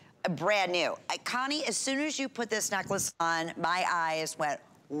is brand new. Connie, as soon as you put this necklace on, my eyes went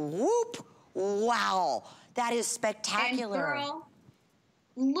whoop, wow. That is spectacular. And girl,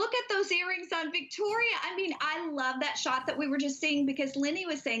 look at those earrings on Victoria. I mean, I love that shot that we were just seeing because Lenny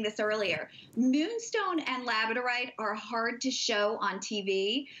was saying this earlier. Moonstone and labradorite are hard to show on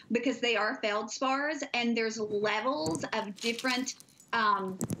TV because they are feldspars and there's levels of different,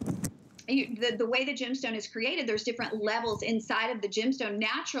 the way the gemstone is created, there's different levels inside of the gemstone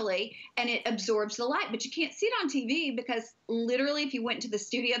naturally, and it absorbs the light. But you can't see it on TV because literally if you went into the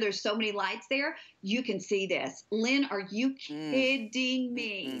studio, there's so many lights there, you can see this. Lynn, are you kidding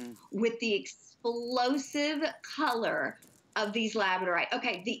me with the explosive color of these labradorite?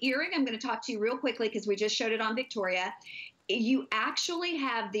 Okay, the earring, I'm going to talk to you real quickly because we just showed it on Victoria. You actually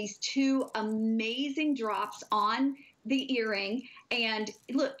have these two amazing drops on the earring, and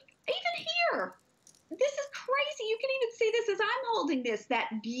look, even here, this is crazy. You can even see this as I'm holding this, that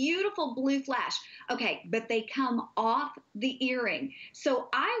beautiful blue flash. Okay, but they come off the earring. So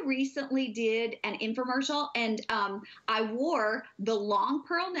I recently did an infomercial, and I wore the long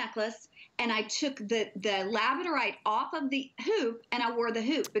pearl necklace, and I took the labradorite off of the hoop, and I wore the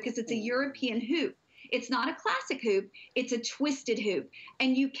hoop because it's a European hoop. It's not a classic hoop, it's a twisted hoop.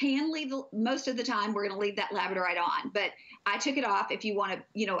 And you can leave, most of the time, we're gonna leave that labradorite on, but I took it off if you want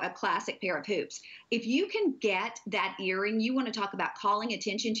a classic pair of hoops. If you can get that earring, you wanna talk about calling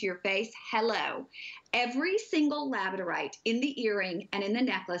attention to your face, hello. Every single labradorite in the earring and in the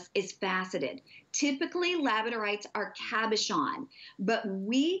necklace is faceted. Typically, labradorites are cabochon, but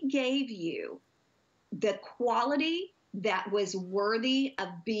we gave you the quality that was worthy of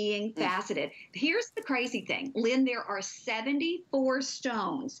being faceted. Here's the crazy thing. Lynn, there are 74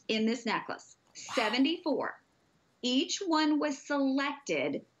 stones in this necklace. 74. Each one was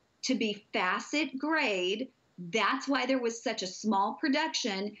selected to be facet grade. That's why there was such a small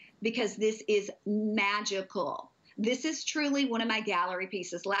production, because this is magical. This is truly one of my gallery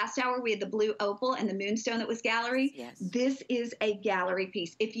pieces. Last hour, we had the blue opal and the moonstone that was gallery. Yes. This is a gallery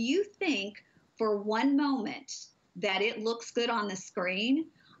piece. If you think for one moment that it looks good on the screen,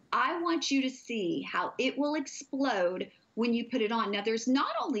 I want you to see how it will explode when you put it on. Now, there's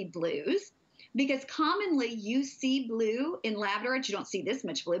not only blues, because commonly you see blue in labradorite. You don't see this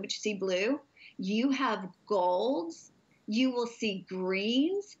much blue, but you see blue. You have golds. You will see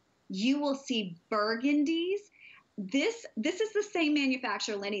greens. You will see burgundies. This is the same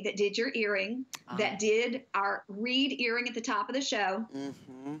manufacturer, Lenny, that did your earring, that did our reed earring at the top of the show.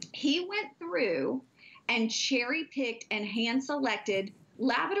 He went through and cherry-picked and hand-selected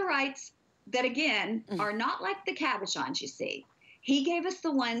labradorites that, again, are not like the cabochons you see. He gave us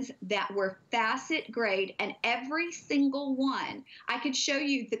the ones that were facet grade, and every single one, I could show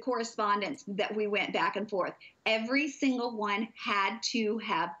you the correspondence that we went back and forth. Every single one had to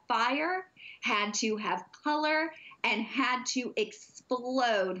have fire, had to have color, and had to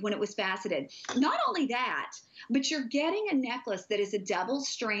explode when it was faceted. Not only that, but you're getting a necklace that is a double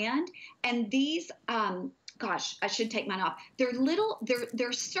strand, and these, gosh, I should take mine off. They're little,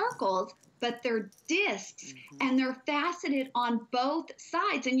 they're circles, but they're discs, and they're faceted on both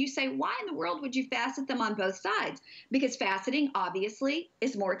sides. And you say, why in the world would you facet them on both sides? Because faceting, obviously,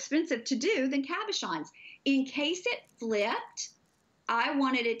 is more expensive to do than cabochons. In case it flipped, I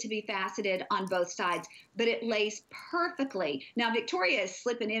wanted it to be faceted on both sides, but it lays perfectly. Now, Victoria is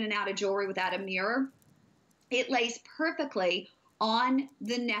slipping in and out of jewelry without a mirror. It lays perfectly on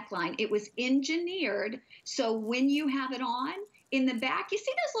the neckline. It was engineered, so when you have it on, in the back, you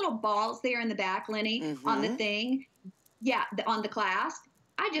see those little balls there in the back, Lenny, on the thing? Yeah, on the clasp.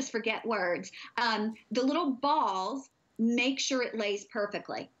 I just forget words. The little balls make sure it lays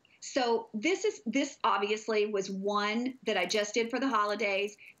perfectly. So this obviously was one that I just did for the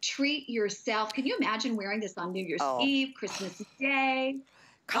holidays. Treat yourself. Can you imagine wearing this on New Year's Eve, Christmas Day?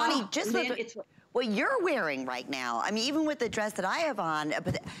 Connie, what you're wearing right now. I mean, even with the dress that I have on,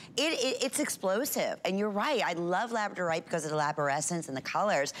 but it's explosive. And you're right, I love labradorite because of the labyrinthines and the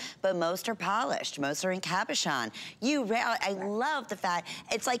colors, but most are polished, most are in cabochon. I love the fact,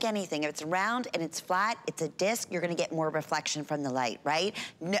 it's like anything, if it's round and it's flat, it's a disc, you're gonna get more reflection from the light, right?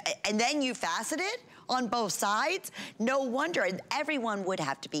 And then you facet it on both sides, no wonder, and everyone would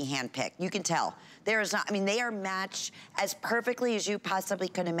have to be handpicked, you can tell. There's not, I mean, they are matched as perfectly as you possibly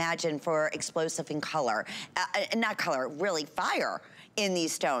could imagine for explosive in color. Not color, really fire in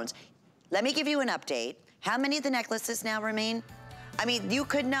these stones. Let me give you an update. How many of the necklaces now remain? I mean, you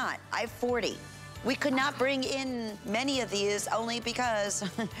could not, I have 40. We could not bring in many of these only because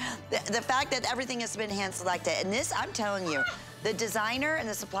the fact that everything has been hand selected. And this, I'm telling you, the designer and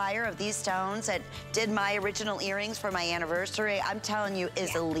the supplier of these stones that did my original earrings for my anniversary, I'm telling you,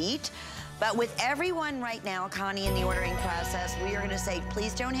 is elite. But with everyone right now, Connie, in the ordering process, we are gonna say,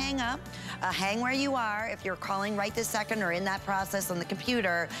 please don't hang up. Hang where you are. If you're calling right this second or in that process on the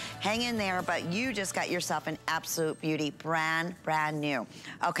computer, hang in there, but you just got yourself an absolute beauty, brand new.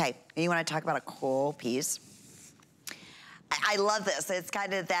 Okay, you wanna talk about a cool piece? I love this. It's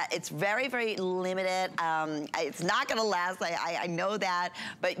kind of that, it's very, very limited. It's not gonna last, I know that,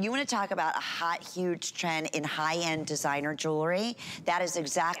 but you wanna talk about a hot, huge trend in high-end designer jewelry. That is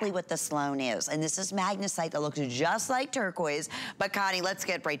exactly what the Sloan is. And this is magnesite that looks just like turquoise. But Connie, let's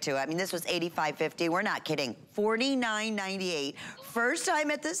get right to it. I mean, this was $85.50, we're not kidding. $49.98, first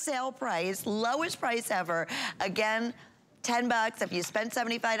time at the sale price, lowest price ever. Again, 10 bucks, if you spend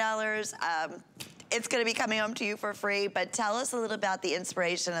 $75, it's gonna be coming home to you for free, but tell us a little about the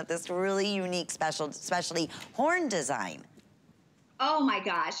inspiration of this really unique specialty horn design. Oh my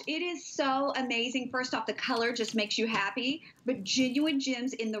gosh, it is so amazing. First off, the color just makes you happy, but genuine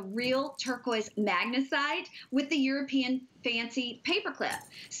gems in the real turquoise magnesite with the European fancy paperclip.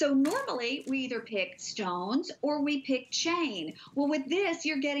 So normally we either pick stones or we pick chain. Well, with this,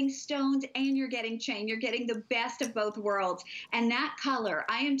 you're getting stones and you're getting chain. You're getting the best of both worlds. And that color,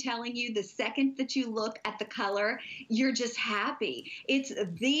 I am telling you, the second that you look at the color, you're just happy. It's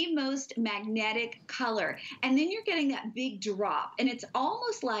the most magnetic color. And then you're getting that big drop. And it's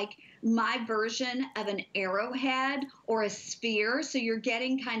almost like my version of an arrowhead or a spear. So you're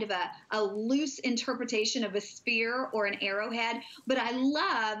getting kind of a loose interpretation of a spear or an arrowhead. But I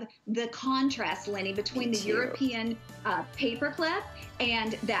love the contrast, Lenny, between the European paperclip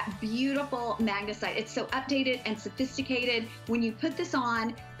and that beautiful magnesite. It's so updated and sophisticated. When you put this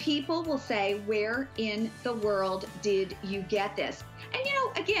on, people will say, where in the world did you get this? And you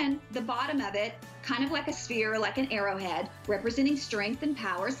know, again, the bottom of it, kind of like a sphere, like an arrowhead, representing strength and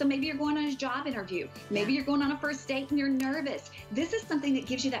power. So maybe you're going on a job interview. Maybe you're going on a first date and you're nervous. This is something that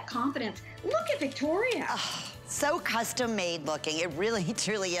gives you that confidence. Look at Victoria. Oh, so custom made looking. It really,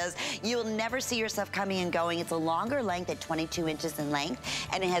 truly is. You'll never see yourself coming and going. It's a longer length at 22 inches in length,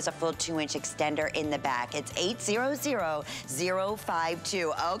 and it has a full 2-inch extender in the back. It's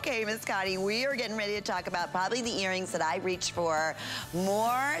 800052. Okay, Miss Connie, we are getting ready to talk about probably the earrings that I reach for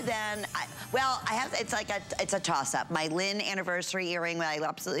more than, it's a toss-up. My Lynn anniversary earring that I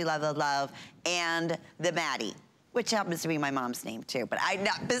absolutely love, and the Maddie, which happens to be my mom's name too. But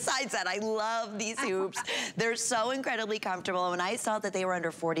besides that, I love these hoops. They're so incredibly comfortable. And when I saw that they were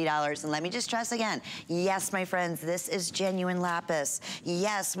under $40, and let me just stress again, yes, my friends, this is genuine lapis.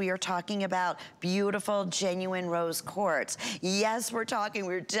 Yes, we are talking about beautiful, genuine rose quartz. Yes, we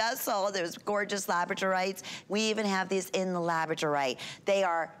just saw those gorgeous labradorites. We even have these in the labradorite. They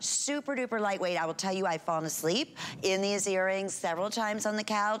are super duper lightweight. I will tell you, I've fallen asleep in these earrings several times on the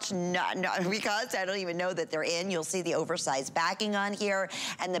couch, not because I don't even know that they're in. You'll see the oversized backing on here.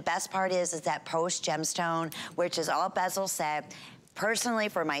 And the best part is that post gemstone, which is all bezel set. Personally,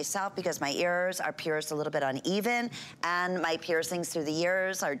 for myself, because my ears are pierced a little bit uneven, and my piercings through the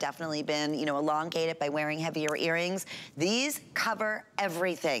ears are definitely been, you know, elongated by wearing heavier earrings. These cover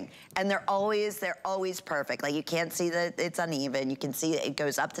everything, and they're always perfect. Like, you can't see that it's uneven. You can see it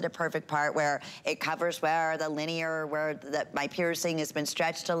goes up to the perfect part where it covers where the linear, where my piercing has been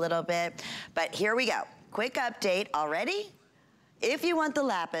stretched a little bit. But here we go. Quick update already. If you want the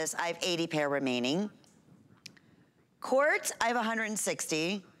lapis, I have 80 pair remaining. Quartz, I have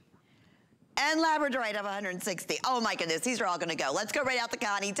 160. And labradorite, I have 160. Oh my goodness, these are all gonna go. Let's go right out to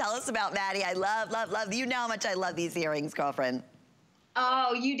Connie. Tell us about Maddie. I love. You know how much I love these earrings, girlfriend.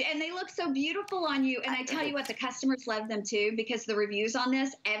 Oh, and they look so beautiful on you. And I tell you what, the customers love them too, because the reviews on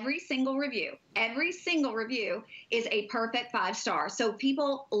this, every single review is a perfect 5-star. So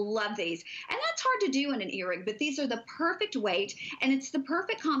people love these. And that's hard to do in an earring, but these are the perfect weight. And it's the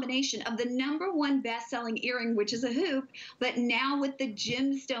perfect combination of the #1 best-selling earring, which is a hoop, but now with the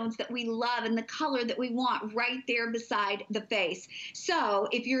gemstones that we love and the color that we want right there beside the face. So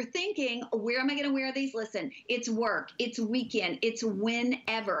if you're thinking, where am I going to wear these? Listen, it's work, it's weekend, it's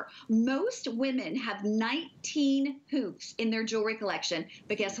whenever. Most women have 19 hoops in their jewelry collection,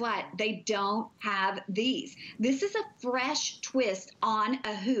 but guess what? They don't have these. This is a fresh twist on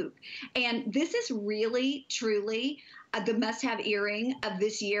a hoop. And this is really, truly the must-have earring of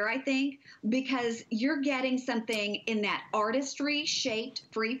this year, I think, because you're getting something in that artistry-shaped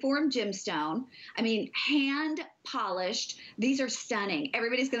freeform gemstone. I mean, hand-polished. These are stunning.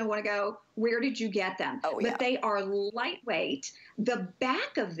 Everybody's going to want to go, where did you get them? Oh, yeah. But they are lightweight. The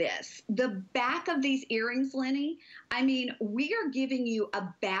back of these earrings, Lenny, I mean, we are giving you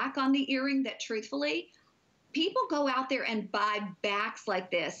a back on the earring that, truthfully, people go out there and buy backs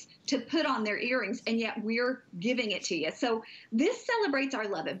like this to put on their earrings, and yet we're giving it to you. So this celebrates our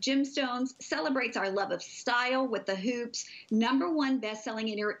love of gemstones, celebrates our love of style with the hoops. #1 best-selling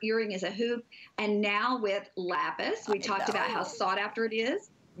earring is a hoop, and now with lapis, we talked about how sought after it is.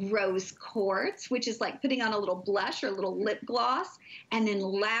 Rose quartz, which is like putting on a little blush or a little lip gloss, and then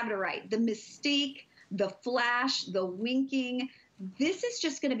labradorite, the mystique, the flash, the winking. This is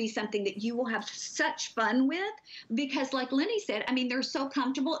just going to be something that you will have such fun with, because like Lenny said, I mean, they're so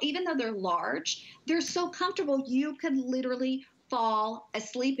comfortable. Even though they're large, they're so comfortable, you could literally fall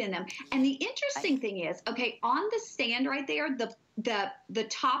asleep in them. And the interesting thing is, okay, on the stand right there, the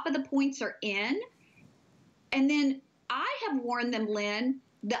top of the points are in, and then I have worn them, Lynn,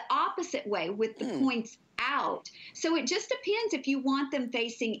 the opposite way with the points out. So it just depends if you want them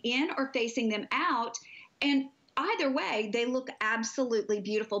facing in or facing them out. And either way, they look absolutely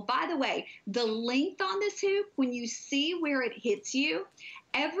beautiful. By the way, the length on this hoop, when you see where it hits you,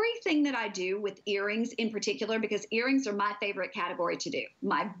 everything that I do with earrings in particular, because earrings are my favorite category to do,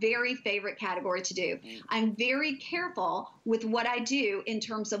 my very favorite category to do. I'm very careful with what I do in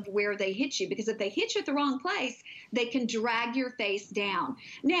terms of where they hit you, because if they hit you at the wrong place, they can drag your face down.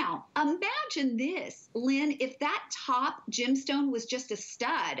 Now, imagine this, Lynn, if that top gemstone was just a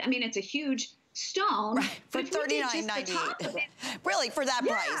stud. I mean, it's a huge stone, right, for $39.98. Really, for that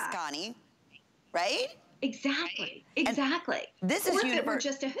price, Connie, right? Exactly. And this is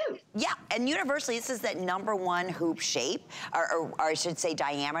universal. Just a hoop. Yeah, and universally, this is that #1 hoop shape, or I should say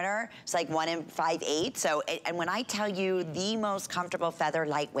diameter. It's like 1 5/8. So, and when I tell you the most comfortable feather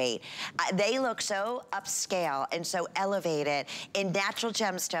lightweight, they look so upscale and so elevated in natural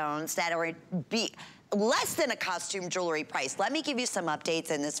gemstones that are less than a costume jewelry price. Let me give you some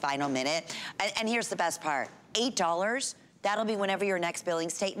updates in this final minute. And here's the best part, $8. That'll be whenever your next billing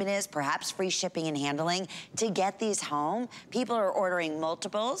statement is, perhaps free shipping and handling. To get these home, people are ordering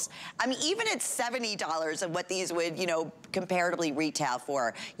multiples. I mean, even at $70 of what these would, you know, comparatively retail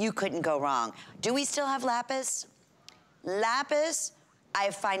for, you couldn't go wrong. Do we still have lapis? Lapis, I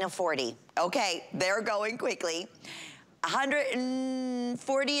have final 40. Okay, they're going quickly.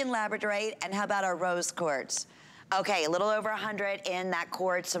 140 in labradorite, and how about our rose quartz? Okay, a little over 100 in that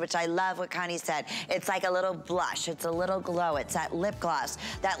quartz, which I love what Connie said. It's like a little blush, it's a little glow, it's that lip gloss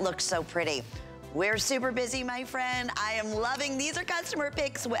that looks so pretty. We're super busy, my friend. I am loving, these are customer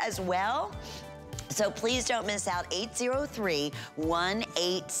picks as well. So please don't miss out.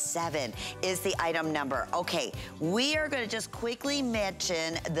 803-187 is the item number. Okay, we are gonna just quickly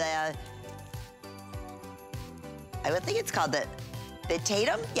mention I would think it's called the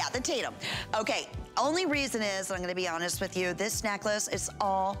Tatum? Yeah, the Tatum. Okay, only reason is, I'm gonna be honest with you, this necklace is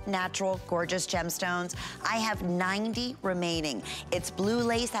all natural, gorgeous gemstones. I have 90 remaining. It's blue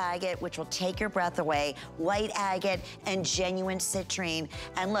lace agate, which will take your breath away, white agate, and genuine citrine.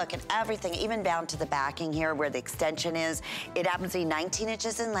 And look at everything, even down to the backing here where the extension is. It happens to be 19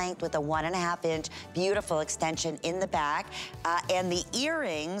 inches in length with a 1.5 inch beautiful extension in the back. And the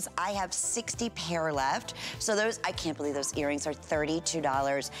earrings, I have 60 pair left. So those, I can't believe those earrings are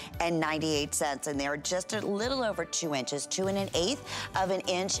 $32.98. And they're just a little over 2 inches, 2 1/8 of an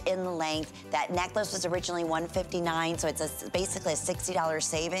inch in the length. That necklace was originally $159, so it's basically a $60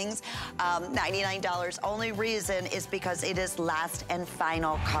 savings. $99. Only reason is because it is last and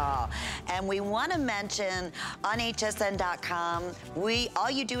final call. And we want to mention on hsn.com,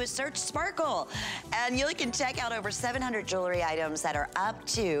 all you do is search Sparkle, and you can check out over 700 jewelry items that are up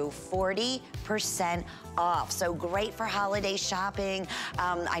to 40% off. So great for holiday shopping.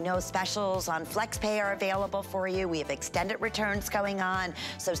 I know specials on FlexPay are available for you. We have extended returns going on.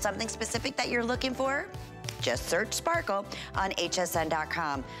 So something specific that you're looking for, just search Sparkle on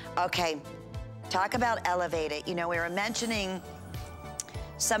hsn.com. Okay, talk about elevate it. You know, we were mentioning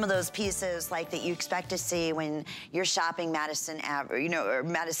some of those pieces like that you expect to see when you're shopping Madison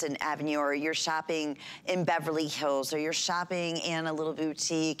Avenue, or you're shopping in Beverly Hills, or you're shopping in a little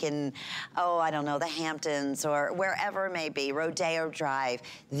boutique in, oh, I don't know, the Hamptons, or wherever it may be, Rodeo Drive.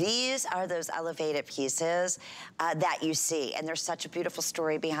 These are those elevated pieces that you see, and there's such a beautiful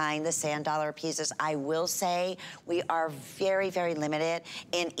story behind the sand dollar pieces. I will say we are very, very limited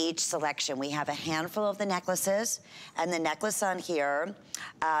in each selection. We have a handful of the necklaces, and the necklace on here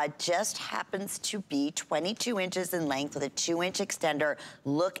just happens to be 22 inches in length with a 2-inch extender.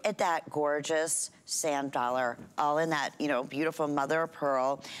 Look at that gorgeous sand dollar, all in that, you know, beautiful mother of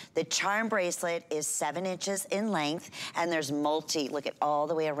pearl. The charm bracelet is 7 inches in length, and there's look at all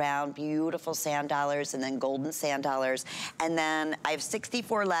the way around, beautiful sand dollars and then golden sand dollars. And then I have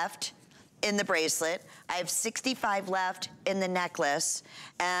 64 left in the bracelet. I have 65 left in the necklace,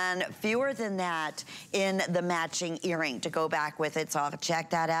 and fewer than that in the matching earring to go back with it, so I'll check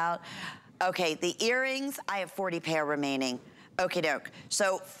that out. Okay, the earrings, I have 40 pair remaining. Okie doke.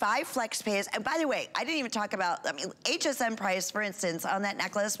 So 5 flex pays. And by the way, I didn't even talk about, I mean, HSN price, for instance, on that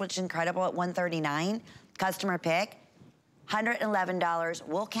necklace, which is incredible at $139, customer pick, $111.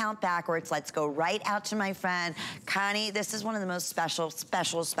 We'll count backwards. Let's go right out to my friend Connie. This is one of the most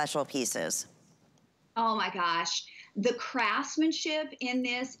special pieces. Oh my gosh. The craftsmanship in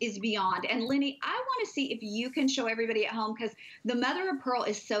this is beyond. And Lenny, I want to see if you can show everybody at home, because the mother of pearl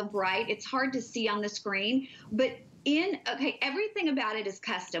is so bright. It's hard to see on the screen, but okay, everything about it is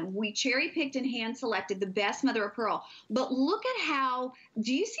custom. We cherry picked and hand selected the best mother of pearl. But look at how,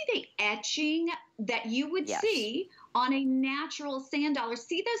 do you see the etching that you would see on a natural sand dollar?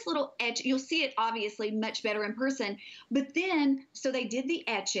 See those little etch, you'll see it obviously much better in person. But then, so they did the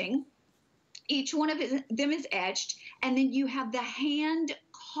etching. Each one of them is etched, and then you have the hand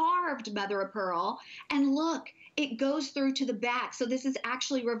carved mother of pearl, and look, it goes through to the back. So this is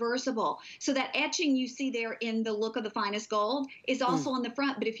actually reversible. So that etching you see there in the look of the finest gold is also on the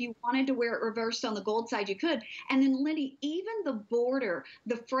front. But if you wanted to wear it reversed on the gold side, you could. And then Lenny, even the border,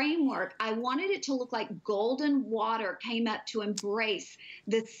 the framework, I wanted it to look like golden water came up to embrace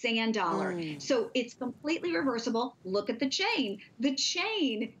the sand dollar. So it's completely reversible. Look at the chain. The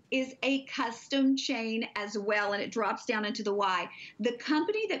chain is a custom chain as well, and it drops down into the Y. The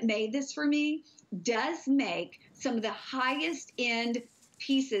company that made this for me does make some of the highest end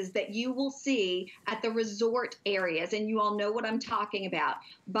pieces that you will see at the resort areas, and you all know what I'm talking about.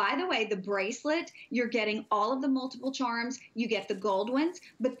 By the way, the bracelet, you're getting all of the multiple charms. You get the gold ones,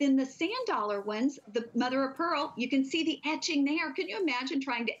 but then the sand dollar ones, the mother of pearl, you can see the etching there. Can you imagine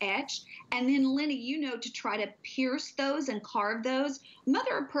trying to etch? And then Lenny, you know, to try to pierce those and carve those.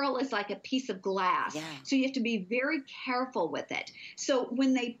 Mother of pearl is like a piece of glass. So you have to be very careful with it. So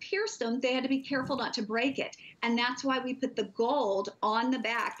when they pierced them, they had to be careful not to break it. And that's why we put the gold on the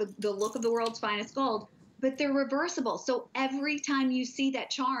back, the look of the world's finest gold, but they're reversible. So every time you see that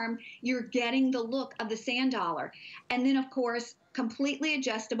charm, you're getting the look of the sand dollar. And then of course, completely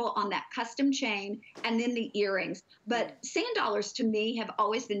adjustable on that custom chain, and then the earrings. But sand dollars to me have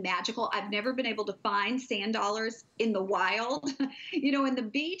always been magical. I've never been able to find sand dollars in the wild. You know, in the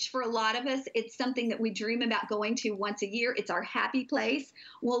beach, for a lot of us, it's something that we dream about going to once a year. It's our happy place.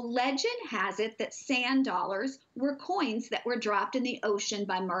 Well, legend has it that sand dollars were coins that were dropped in the ocean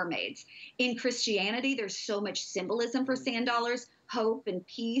by mermaids. In Christianity, there's so much symbolism for sand dollars, hope and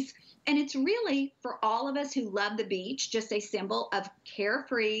peace. And it's really, for all of us who love the beach, just a symbol of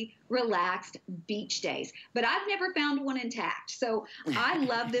carefree, relaxed beach days. But I've never found one intact. So I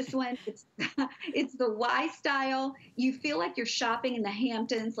love this one. It's the Y style. You feel like you're shopping in the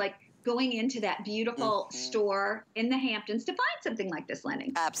Hamptons, like going into that beautiful store in the Hamptons to find something like this,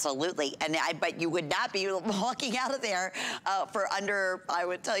 Lenny. Absolutely. And but you would not be walking out of there for under, I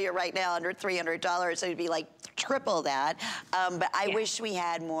would tell you right now, under $300. So it'd be like triple that. But I wish we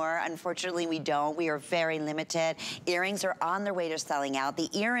had more. Unfortunately, we don't. We are very limited. Earrings are on their way to selling out. The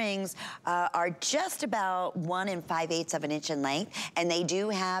earrings are just about 1 5/8 of an inch in length, and they do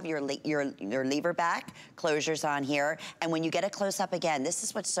have your lever back closures on here. And when you get a close up again, this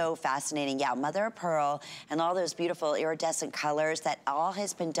is what's so fascinating fascinating. Yeah, mother of pearl and all those beautiful iridescent colors. That all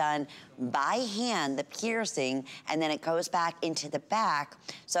has been done by hand, the piercing, and then it goes back into the back.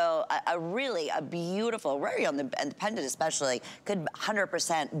 So a beautiful, very on the pendant especially, could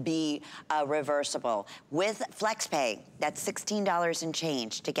 100% be reversible. With FlexPay, that's $16 and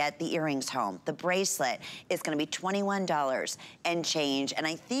change to get the earrings home. The bracelet is gonna be $21 and change. And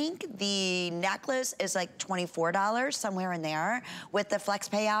I think the necklace is like $24, somewhere in there, with the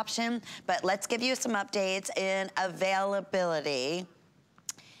FlexPay option. But let's give you some updates in availability.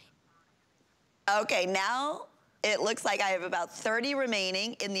 Okay, now it looks like I have about 30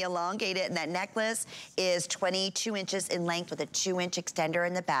 remaining in the elongated, and that necklace is 22 inches in length with a 2-inch extender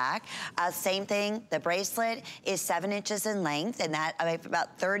in the back. Same thing, the bracelet is 7 inches in length, and that I have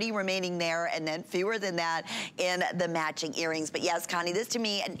about 30 remaining there, and then fewer than that in the matching earrings. But yes, Connie, this to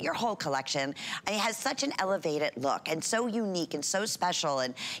me, and your whole collection, it has such an elevated look, and so unique, and so special,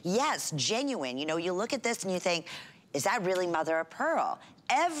 and yes, genuine. You know, you look at this and you think, is that really mother of pearl?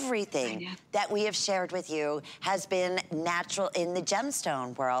 Everything that we have shared with you has been natural in the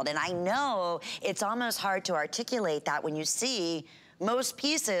gemstone world. And I know it's almost hard to articulate that when you see most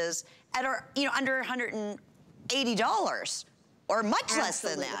pieces at under $180 or much less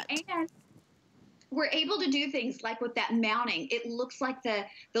than that. And we're able to do things like with that mounting. It looks like the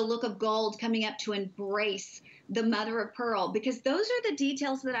look of gold coming up to embrace the mother of pearl, because those are the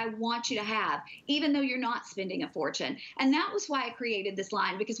details that I want you to have, even though you're not spending a fortune. And that was why I created this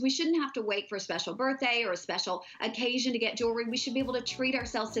line, because we shouldn't have to wait for a special birthday or a special occasion to get jewelry. We should be able to treat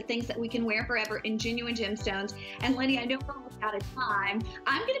ourselves to things that we can wear forever in genuine gemstones. And Lenny, I know we're almost out of time.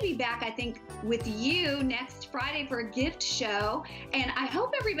 I'm going to be back, I think, with you next Friday for a gift show. And I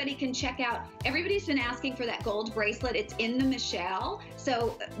hope everybody can check out, everybody's been asking for that gold bracelet. It's in the Michelle.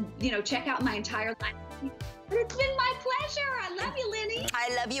 So, check out my entire line. It's been my pleasure. I love you, Lenny.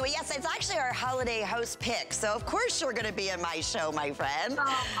 I love you. Yes, it's actually our holiday host pick. So, of course, you're going to be in my show, my friend.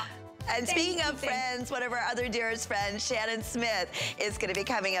 Oh, and speaking of friends, one of our other dearest friends, Shannon Smith, is going to be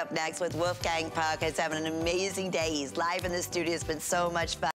coming up next with Wolfgang Puck. He's having an amazing day. He's live in the studio. It's been so much fun.